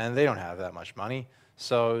 and they don't have that much money.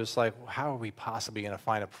 So it was like, how are we possibly going to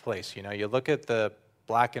find a place? You look at the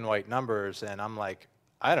black and white numbers, and I'm like,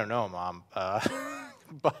 I don't know, Mom.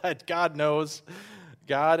 But God knows.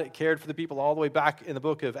 God cared for the people all the way back in the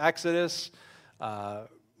book of Exodus, and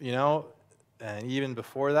even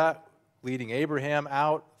before that, leading Abraham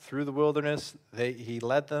out through the wilderness. He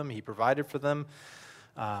led them. He provided for them.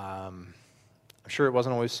 I'm sure it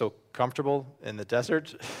wasn't always so comfortable in the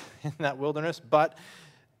desert, in that wilderness, but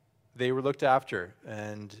they were looked after.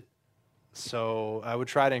 And so I would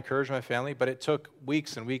try to encourage my family, but it took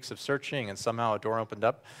weeks and weeks of searching, and somehow a door opened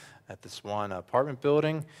up at this one apartment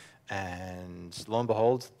building. And lo and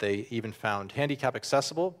behold, they even found handicap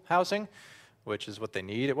accessible housing, which is what they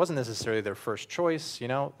need. It wasn't necessarily their first choice,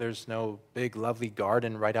 There's no big, lovely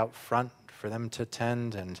garden right out front for them to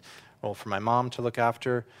tend and, well, for my mom to look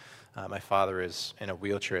after. My father is in a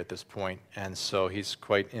wheelchair at this point, and so he's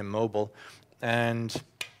quite immobile. And,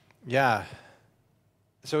 yeah,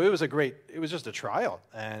 so it was just a trial.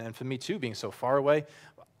 And for me, too, being so far away,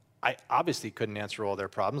 I obviously couldn't answer all their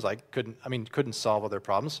problems. Couldn't solve all their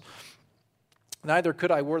problems. Neither could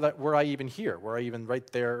I were I even here, were I even right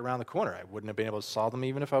there around the corner. I wouldn't have been able to solve them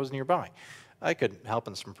even if I was nearby. I could help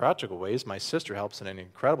in some practical ways. My sister helps in an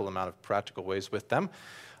incredible amount of practical ways with them.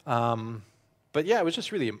 But yeah, it was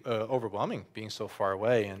just really overwhelming being so far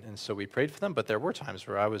away. And so we prayed for them, but there were times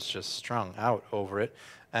where I was just strung out over it.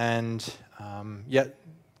 And yet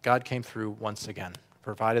God came through once again,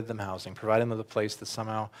 provided them housing, provided them with a place that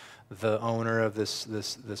somehow the owner of this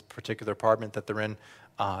particular apartment that they're in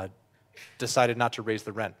decided not to raise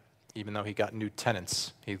the rent, even though he got new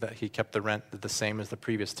tenants. He kept the rent the same as the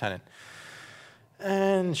previous tenant.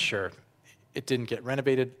 And sure, it didn't get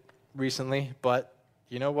renovated recently, but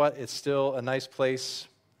you know what? It's still a nice place,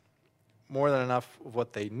 more than enough of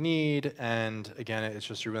what they need. And again, it's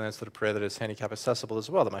just a real answer to the prayer that is handicap accessible as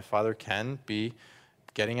well, that my father can be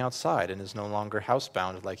getting outside and is no longer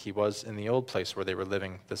housebound like he was in the old place where they were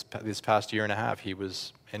living this past year and a half. He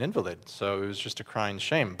was an invalid, so it was just a crying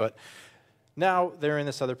shame. But now they're in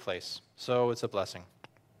this other place, so it's a blessing.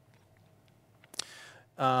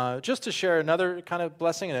 Just to share another kind of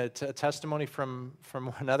blessing and a testimony from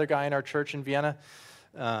another guy in our church in Vienna,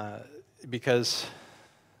 because,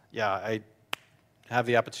 yeah, I have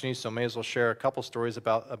the opportunity, so may as well share a couple stories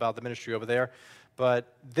about the ministry over there.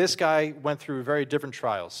 But this guy went through very different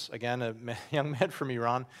trials. Again, a young man from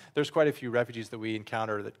Iran. There's quite a few refugees that we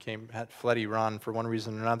encounter that had fled Iran for one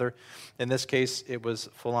reason or another. In this case, it was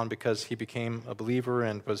full on because he became a believer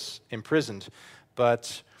and was imprisoned.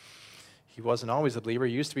 But he wasn't always a believer.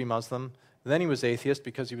 He used to be Muslim. Then he was atheist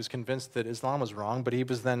because he was convinced that Islam was wrong. But he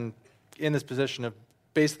was then in this position of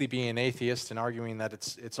basically being an atheist and arguing that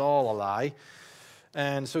it's all a lie.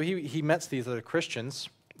 And so he met these other Christians.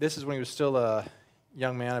 This is when he was still a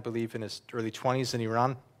young man, I believe, in his early 20s in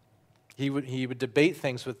Iran. He would debate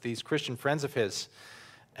things with these Christian friends of his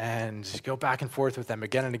and go back and forth with them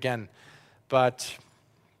again and again. But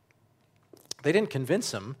they didn't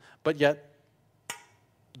convince him, but yet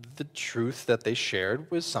the truth that they shared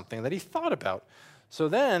was something that he thought about. So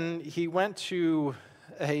then he went to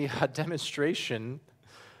a demonstration.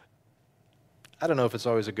 I don't know if it's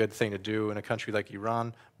always a good thing to do in a country like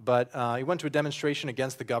Iran, but he went to a demonstration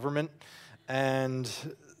against the government, and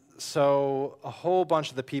so a whole bunch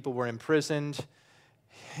of the people were imprisoned.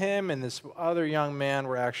 Him and this other young man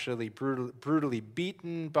were actually brutally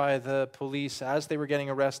beaten by the police as they were getting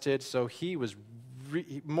arrested, so he was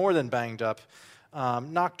more than banged up,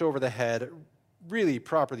 knocked over the head, really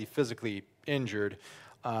properly physically injured,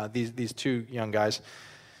 these two young guys.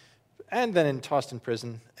 And then tossed in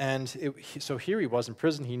prison. And so here he was in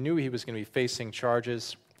prison. He knew he was going to be facing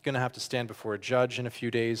charges, going to have to stand before a judge in a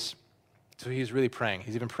few days. So he's really praying.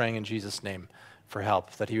 He's even praying in Jesus' name for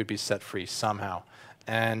help, that he would be set free somehow.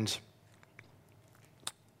 And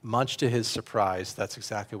much to his surprise, that's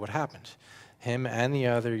exactly what happened. Him and the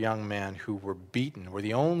other young man who were beaten were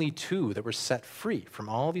the only two that were set free from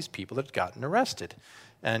all these people that had gotten arrested.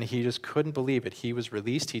 And he just couldn't believe it. He was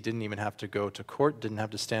released. He didn't even have to go to court, didn't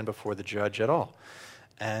have to stand before the judge at all.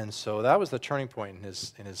 And so that was the turning point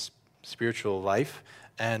in his spiritual life.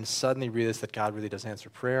 And suddenly realized that God really does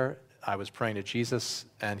answer prayer. I was praying to Jesus,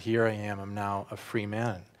 and here I am. I'm now a free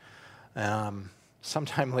man.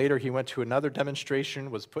 Sometime later, he went to another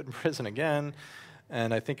demonstration, was put in prison again,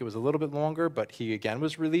 and I think it was a little bit longer, but he again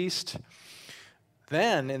was released.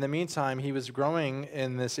 Then, in the meantime, he was growing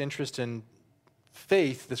in this interest in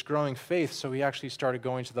faith, this growing faith, so he actually started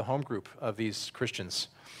going to the home group of these Christians.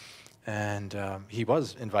 And he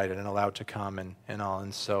was invited and allowed to come and all.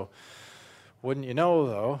 And so, wouldn't you know,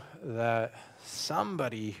 though, that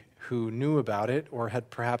somebody who knew about it or had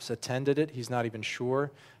perhaps attended it, he's not even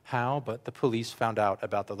sure how, but the police found out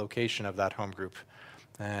about the location of that home group.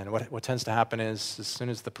 And what tends to happen is, as soon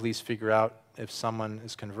as the police figure out if someone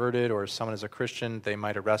is converted or someone is a Christian, they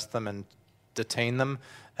might arrest them and detain them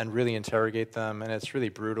and really interrogate them, and it's really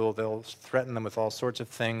brutal. They'll threaten them with all sorts of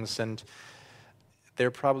things, and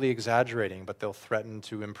they're probably exaggerating, but they'll threaten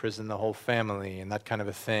to imprison the whole family and that kind of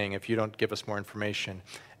a thing if you don't give us more information.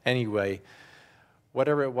 Anyway,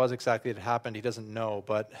 whatever it was exactly that happened, he doesn't know,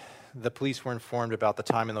 but the police were informed about the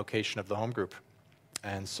time and location of the home group.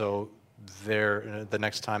 And so the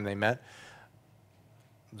next time they met,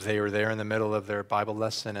 they were there in the middle of their Bible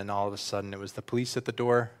lesson, and all of a sudden it was the police at the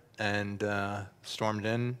door, and stormed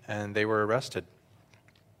in, and they were arrested.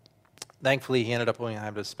 Thankfully, he ended up only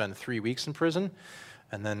having to spend 3 weeks in prison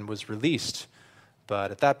and then was released.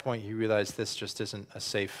 But at that point, he realized this just isn't a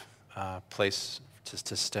safe place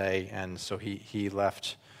to stay, and so he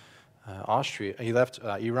left Austria. He left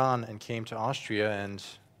Iran and came to Austria, and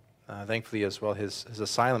thankfully as well, his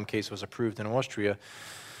asylum case was approved in Austria,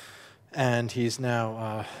 and he's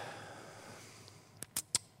now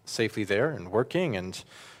safely there and working and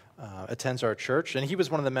attends our church. And he was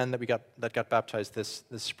one of the men that got baptized this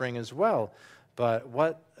spring as well. But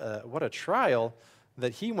what a trial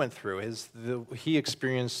that he went through. He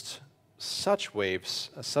experienced such waves,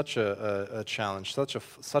 such a challenge, such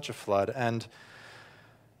a flood, and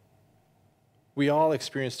we all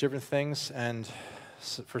experience different things. And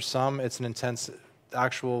for some, it's an intense,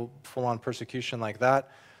 actual, full-on persecution like that.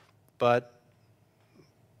 But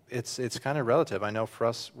it's kind of relative. I know for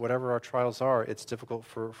us, whatever our trials are, it's difficult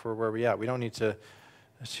for where we're at. We don't need to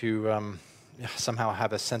somehow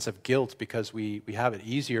have a sense of guilt because we have it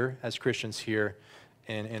easier as Christians here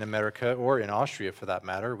in America, or in Austria for that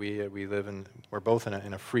matter. We're both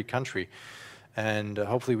in a free country, and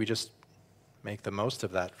hopefully we just make the most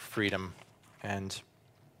of that freedom and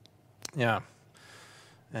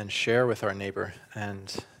share with our neighbor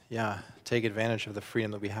and take advantage of the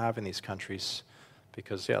freedom that we have in these countries,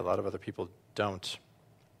 because a lot of other people don't.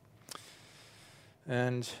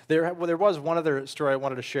 And there was one other story I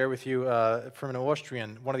wanted to share with you from an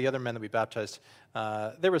Austrian, one of the other men that we baptized.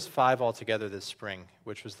 There was 5 altogether this spring,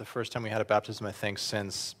 which was the first time we had a baptism, I think,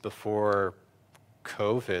 since before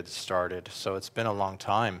COVID started. So it's been a long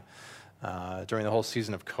time. During the whole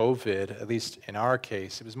season of COVID, at least in our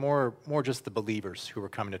case, it was more just the believers who were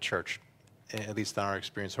coming to church, at least in our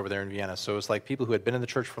experience over there in Vienna. So it was like people who had been in the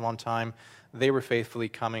church for a long time. They were faithfully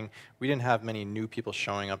coming. We didn't have many new people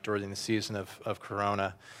showing up during the season of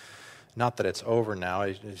Corona. Not that it's over now.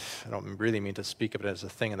 I don't really mean to speak of it as a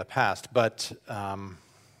thing in the past. But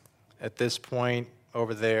at this point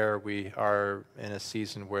over there, we are in a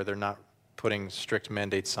season where they're not putting strict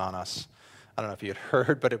mandates on us. I don't know if you had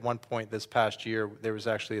heard, but at one point this past year, there was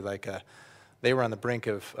actually they were on the brink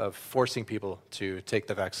of forcing people to take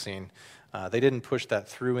the vaccine. They didn't push that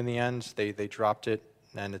through in the end. They dropped it,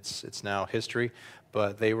 and it's now history.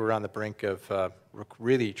 But they were on the brink of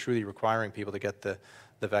really, truly requiring people to get the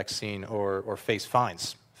vaccine or face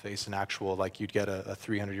fines, face an actual, like you'd get a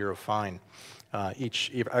 €300 fine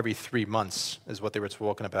every 3 months is what they were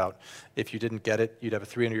talking about. If you didn't get it, you'd have a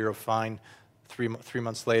 €300 fine. Three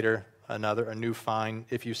months later, a new fine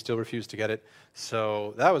if you still refuse to get it.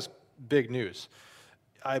 So that was big news.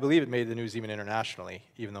 I believe it made the news even internationally,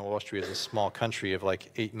 even though Austria is a small country of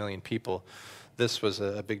like 8 million people. This was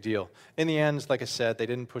a big deal. In the end, like I said, they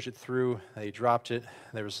didn't push it through. They dropped it.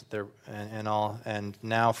 And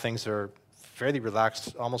now things are fairly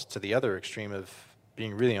relaxed, almost to the other extreme of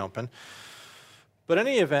being really open. But in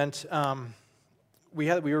any event, we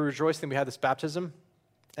were rejoicing we had this baptism.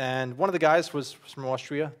 And one of the guys was from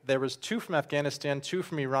Austria. There was 2 from Afghanistan, 2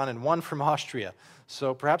 from Iran, and 1 from Austria.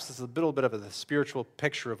 So perhaps it's a little bit of a spiritual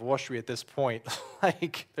picture of Austria at this point.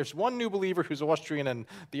 Like, there's one new believer who's Austrian, and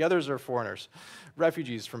the others are foreigners,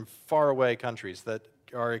 refugees from faraway countries that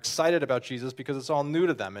are excited about Jesus because it's all new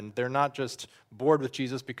to them, and they're not just bored with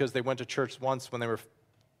Jesus because they went to church once when they were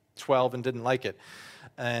 12 and didn't like it,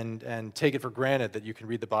 and take it for granted that you can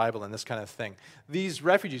read the Bible and this kind of thing. These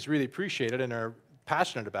refugees really appreciate it and are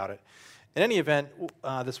passionate about it. In any event,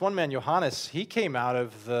 this one man, Johannes, he came out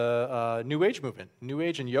of the New Age movement, New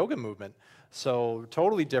Age and yoga movement. So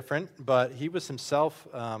totally different, but he was himself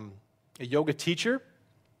a yoga teacher.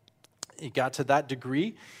 He got to that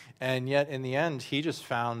degree, and yet in the end, he just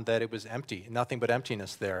found that it was empty, nothing but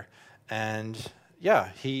emptiness there. And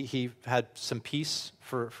he had some peace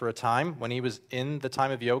for a time when he was in the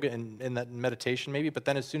time of yoga and in that meditation maybe, but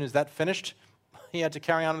then as soon as that finished, he had to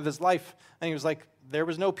carry on with his life. And he was like, there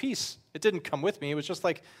was no peace. It didn't come with me. It was just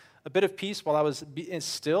like a bit of peace while I was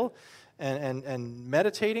still and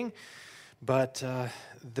meditating, but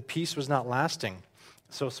the peace was not lasting.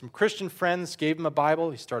 So some Christian friends gave him a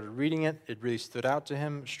Bible. He started reading it. It really stood out to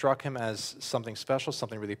him, struck him as something special,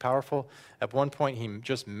 something really powerful. At one point, he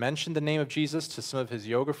just mentioned the name of Jesus to some of his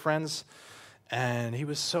yoga friends, and he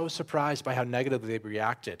was so surprised by how negatively they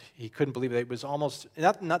reacted. He couldn't believe it. It was almost,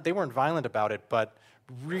 they weren't violent about it, but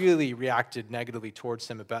really reacted negatively towards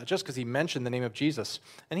him just because he mentioned the name of Jesus.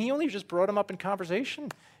 And he only just brought him up in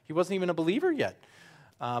conversation. He wasn't even a believer yet.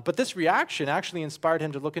 But this reaction actually inspired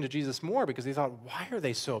him to look into Jesus more, because he thought, why are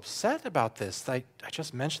they so upset about this? I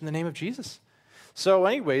just mentioned the name of Jesus. So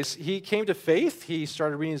anyways, he came to faith. He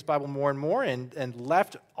started reading his Bible more and more and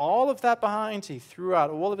left all of that behind. He threw out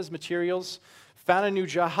all of his materials, found a new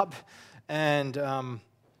job, and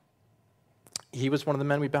he was one of the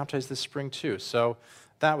men we baptized this spring too. So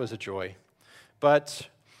that was a joy. But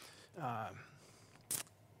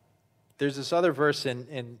there's this other verse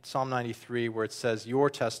in Psalm 93 where it says, your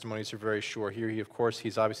testimonies are very sure. Here,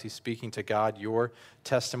 he's obviously speaking to God. Your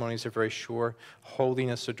testimonies are very sure.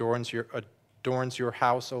 Holiness adorns your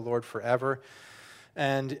house, O Lord, forever.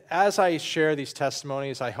 And as I share these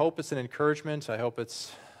testimonies, I hope it's an encouragement. I hope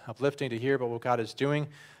it's uplifting to hear about what God is doing.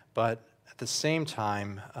 But at the same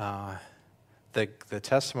time, the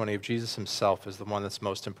testimony of Jesus himself is the one that's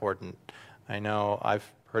most important. I know I've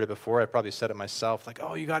heard it before. I probably said it myself, like,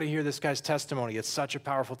 oh, you got to hear this guy's testimony. It's such a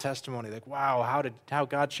powerful testimony. Like, wow, how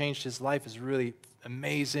God changed his life is really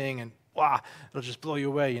amazing, and wow, it'll just blow you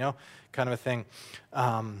away, kind of a thing.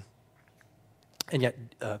 And yet,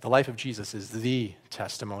 the life of Jesus is the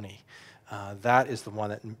testimony. That is the one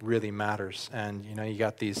that really matters. And, you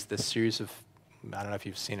got this series of, I don't know if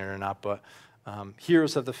you've seen it or not, but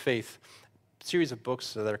Heroes of the Faith, series of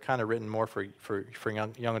books that are kind of written more for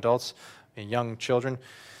young adults and young children.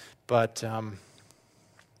 But,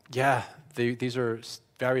 these are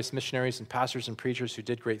various missionaries and pastors and preachers who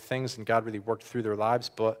did great things, and God really worked through their lives.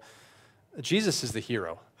 But Jesus is the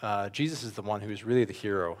hero. Jesus is the one who's really the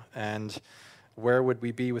hero. And where would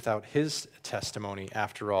we be without his testimony,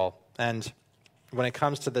 after all? And when it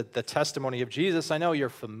comes to the testimony of Jesus, I know you're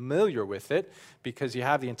familiar with it because you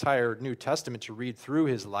have the entire New Testament to read through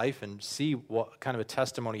his life and see what kind of a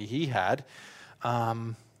testimony he had.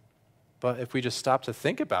 But if we just stop to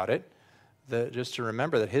think about it, just to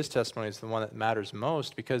remember that his testimony is the one that matters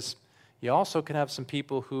most, because you also can have some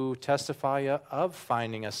people who testify of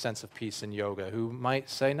finding a sense of peace in yoga, who might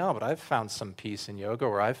say, no, but I've found some peace in yoga,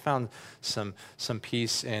 or I've found some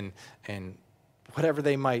peace in whatever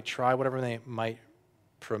they might try, whatever they might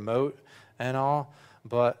promote and all.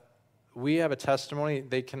 But we have a testimony.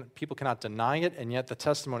 People cannot deny it, and yet the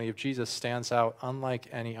testimony of Jesus stands out unlike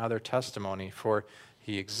any other testimony, for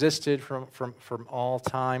he existed from all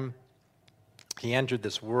time. He entered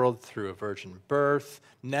this world through a virgin birth,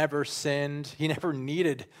 never sinned. He never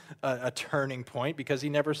needed a turning point because he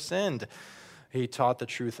never sinned. He taught the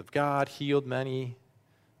truth of God, healed many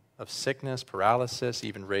of sickness, paralysis,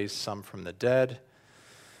 even raised some from the dead.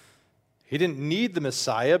 He didn't need the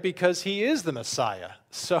Messiah because he is the Messiah.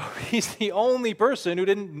 So he's the only person who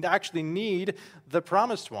didn't actually need the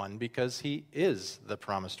promised one because he is the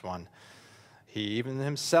promised one. He even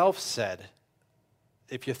himself said,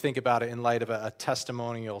 if you think about it in light of a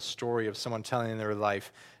testimonial story of someone telling their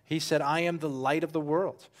life, he said, I am the light of the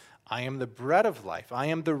world. I am the bread of life. I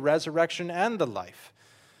am the resurrection and the life.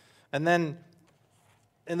 And then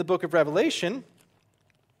in the book of Revelation,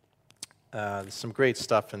 there's some great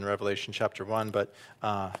stuff in Revelation chapter 1, but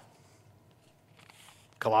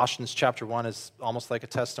Colossians chapter 1 is almost like a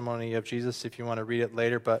testimony of Jesus if you want to read it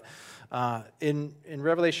later. But in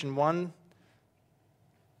Revelation 1,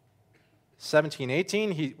 17,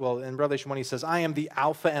 18, in Revelation 1 he says, I am the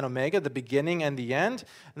Alpha and Omega, the beginning and the end.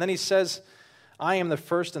 And then he says, I am the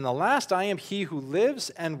first and the last. I am he who lives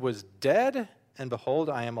and was dead, and behold,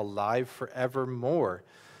 I am alive forevermore.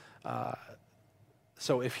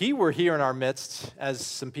 So if he were here in our midst, as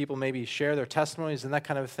some people maybe share their testimonies and that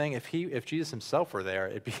kind of thing, if Jesus himself were there,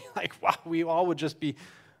 it'd be like, wow, we all would just be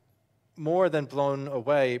more than blown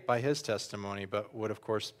away by his testimony, but would, of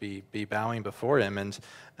course, be bowing before him. And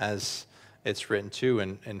as it's written, too,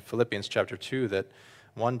 in Philippians chapter 2, that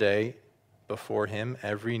one day before him,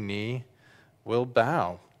 every knee will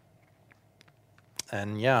bow.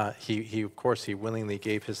 And yeah, he of course, he willingly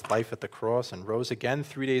gave his life at the cross and rose again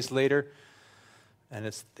 3 days later. And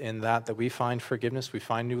it's in that we find forgiveness, we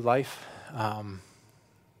find new life.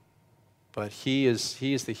 But he is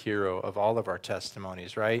the hero of all of our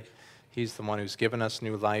testimonies, right? He's the one who's given us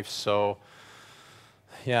new life. So,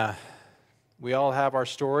 yeah, we all have our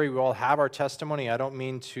story. We all have our testimony. I don't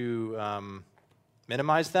mean to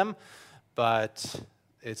minimize them, but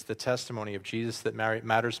it's the testimony of Jesus that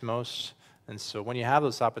matters most. And so when you have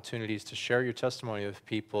those opportunities to share your testimony with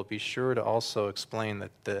people, be sure to also explain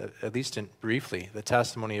that, at least briefly, the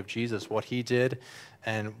testimony of Jesus, what he did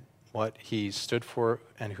and what he stood for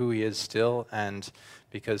and who he is still, and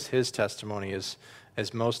because his testimony is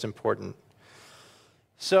most important.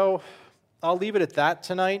 So I'll leave it at that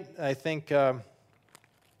tonight. I think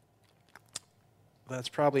that's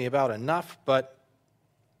probably about enough. But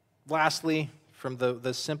lastly, from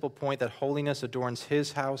the simple point that holiness adorns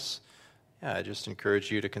his house, I just encourage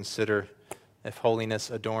you to consider if holiness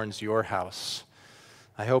adorns your house.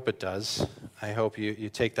 I hope it does. I hope you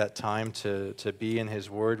take that time to be in his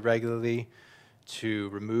word regularly, to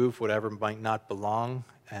remove whatever might not belong,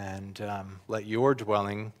 and let your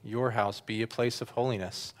dwelling, your house, be a place of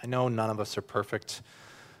holiness. I know none of us are perfect,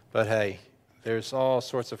 but hey, there's all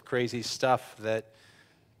sorts of crazy stuff that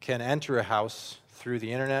can enter a house through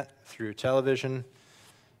the internet, through television,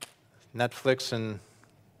 Netflix, and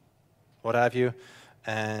what have you,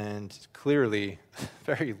 and clearly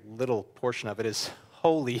very little portion of it is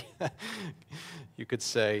holy, you could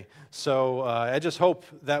say. So I just hope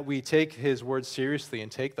that we take his word seriously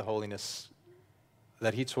and take the holiness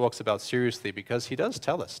that he talks about seriously, because he does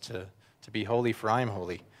tell us to be holy, for I am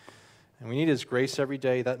holy. And we need his grace every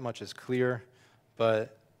day. That much is clear.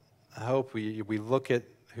 But I hope we look at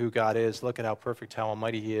who God is, look at how perfect, how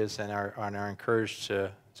almighty he is, and are encouraged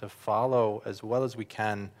to follow as well as we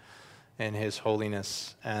can in his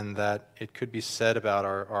holiness, and that it could be said about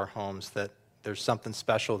our homes that there's something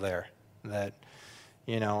special there. That,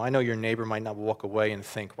 I know your neighbor might not walk away and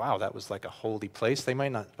think, wow, that was like a holy place. They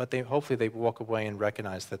might not, but hopefully they walk away and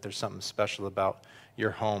recognize that there's something special about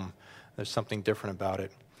your home. There's something different about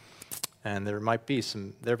it. And there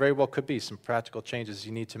very well could be some practical changes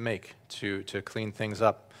you need to make to clean things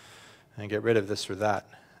up and get rid of this or that.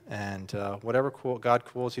 And whatever God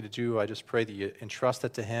calls you to do, I just pray that you entrust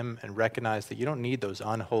it to him and recognize that you don't need those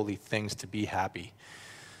unholy things to be happy.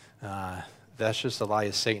 That's just a lie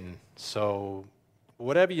of Satan. So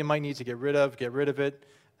whatever you might need to get rid of it,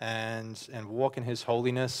 and walk in his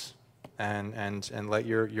holiness, and let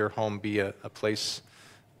your home be a place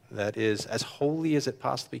that is as holy as it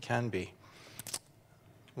possibly can be.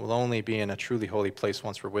 We'll only be in a truly holy place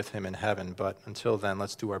once we're with him in heaven, but until then,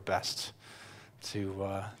 let's do our best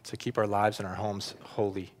to keep our lives and our homes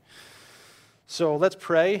holy. So let's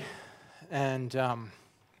pray, and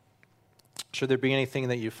should there be anything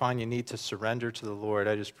that you find you need to surrender to the Lord,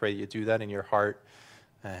 I just pray you do that in your heart,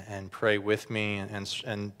 and pray with me,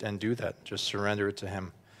 and do that. Just surrender it to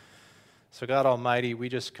him. So God Almighty, we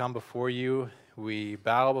just come before you. We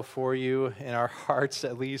bow before you in our hearts,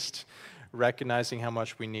 at least, recognizing how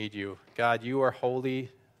much we need you. God, you are holy.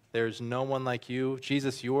 There's no one like you.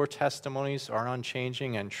 Jesus, your testimonies are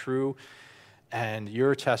unchanging and true, and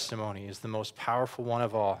your testimony is the most powerful one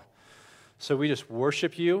of all. So we just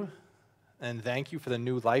worship you and thank you for the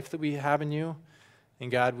new life that we have in you. And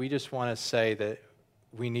God, we just want to say that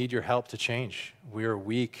we need your help to change. We are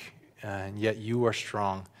weak, and yet you are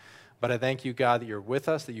strong. But I thank you, God, that you're with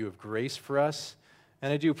us, that you have grace for us.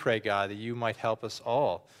 And I do pray, God, that you might help us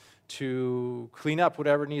all to clean up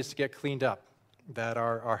whatever needs to get cleaned up, that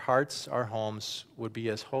our hearts, our homes would be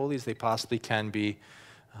as holy as they possibly can be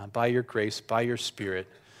by your grace, by your Spirit.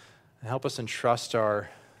 And help us entrust our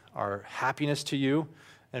happiness to you,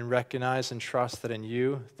 and recognize and trust that in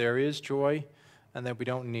you there is joy, and that we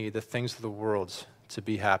don't need the things of the world to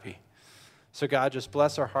be happy. So God, just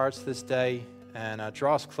bless our hearts this day, and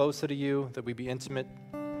draw us closer to you, that we be intimate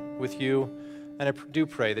with you. And I do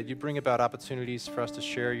pray that you bring about opportunities for us to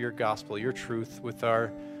share your gospel, your truth with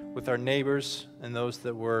our neighbors and those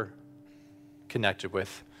that we're connected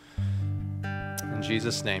with. In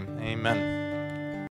Jesus' name, amen.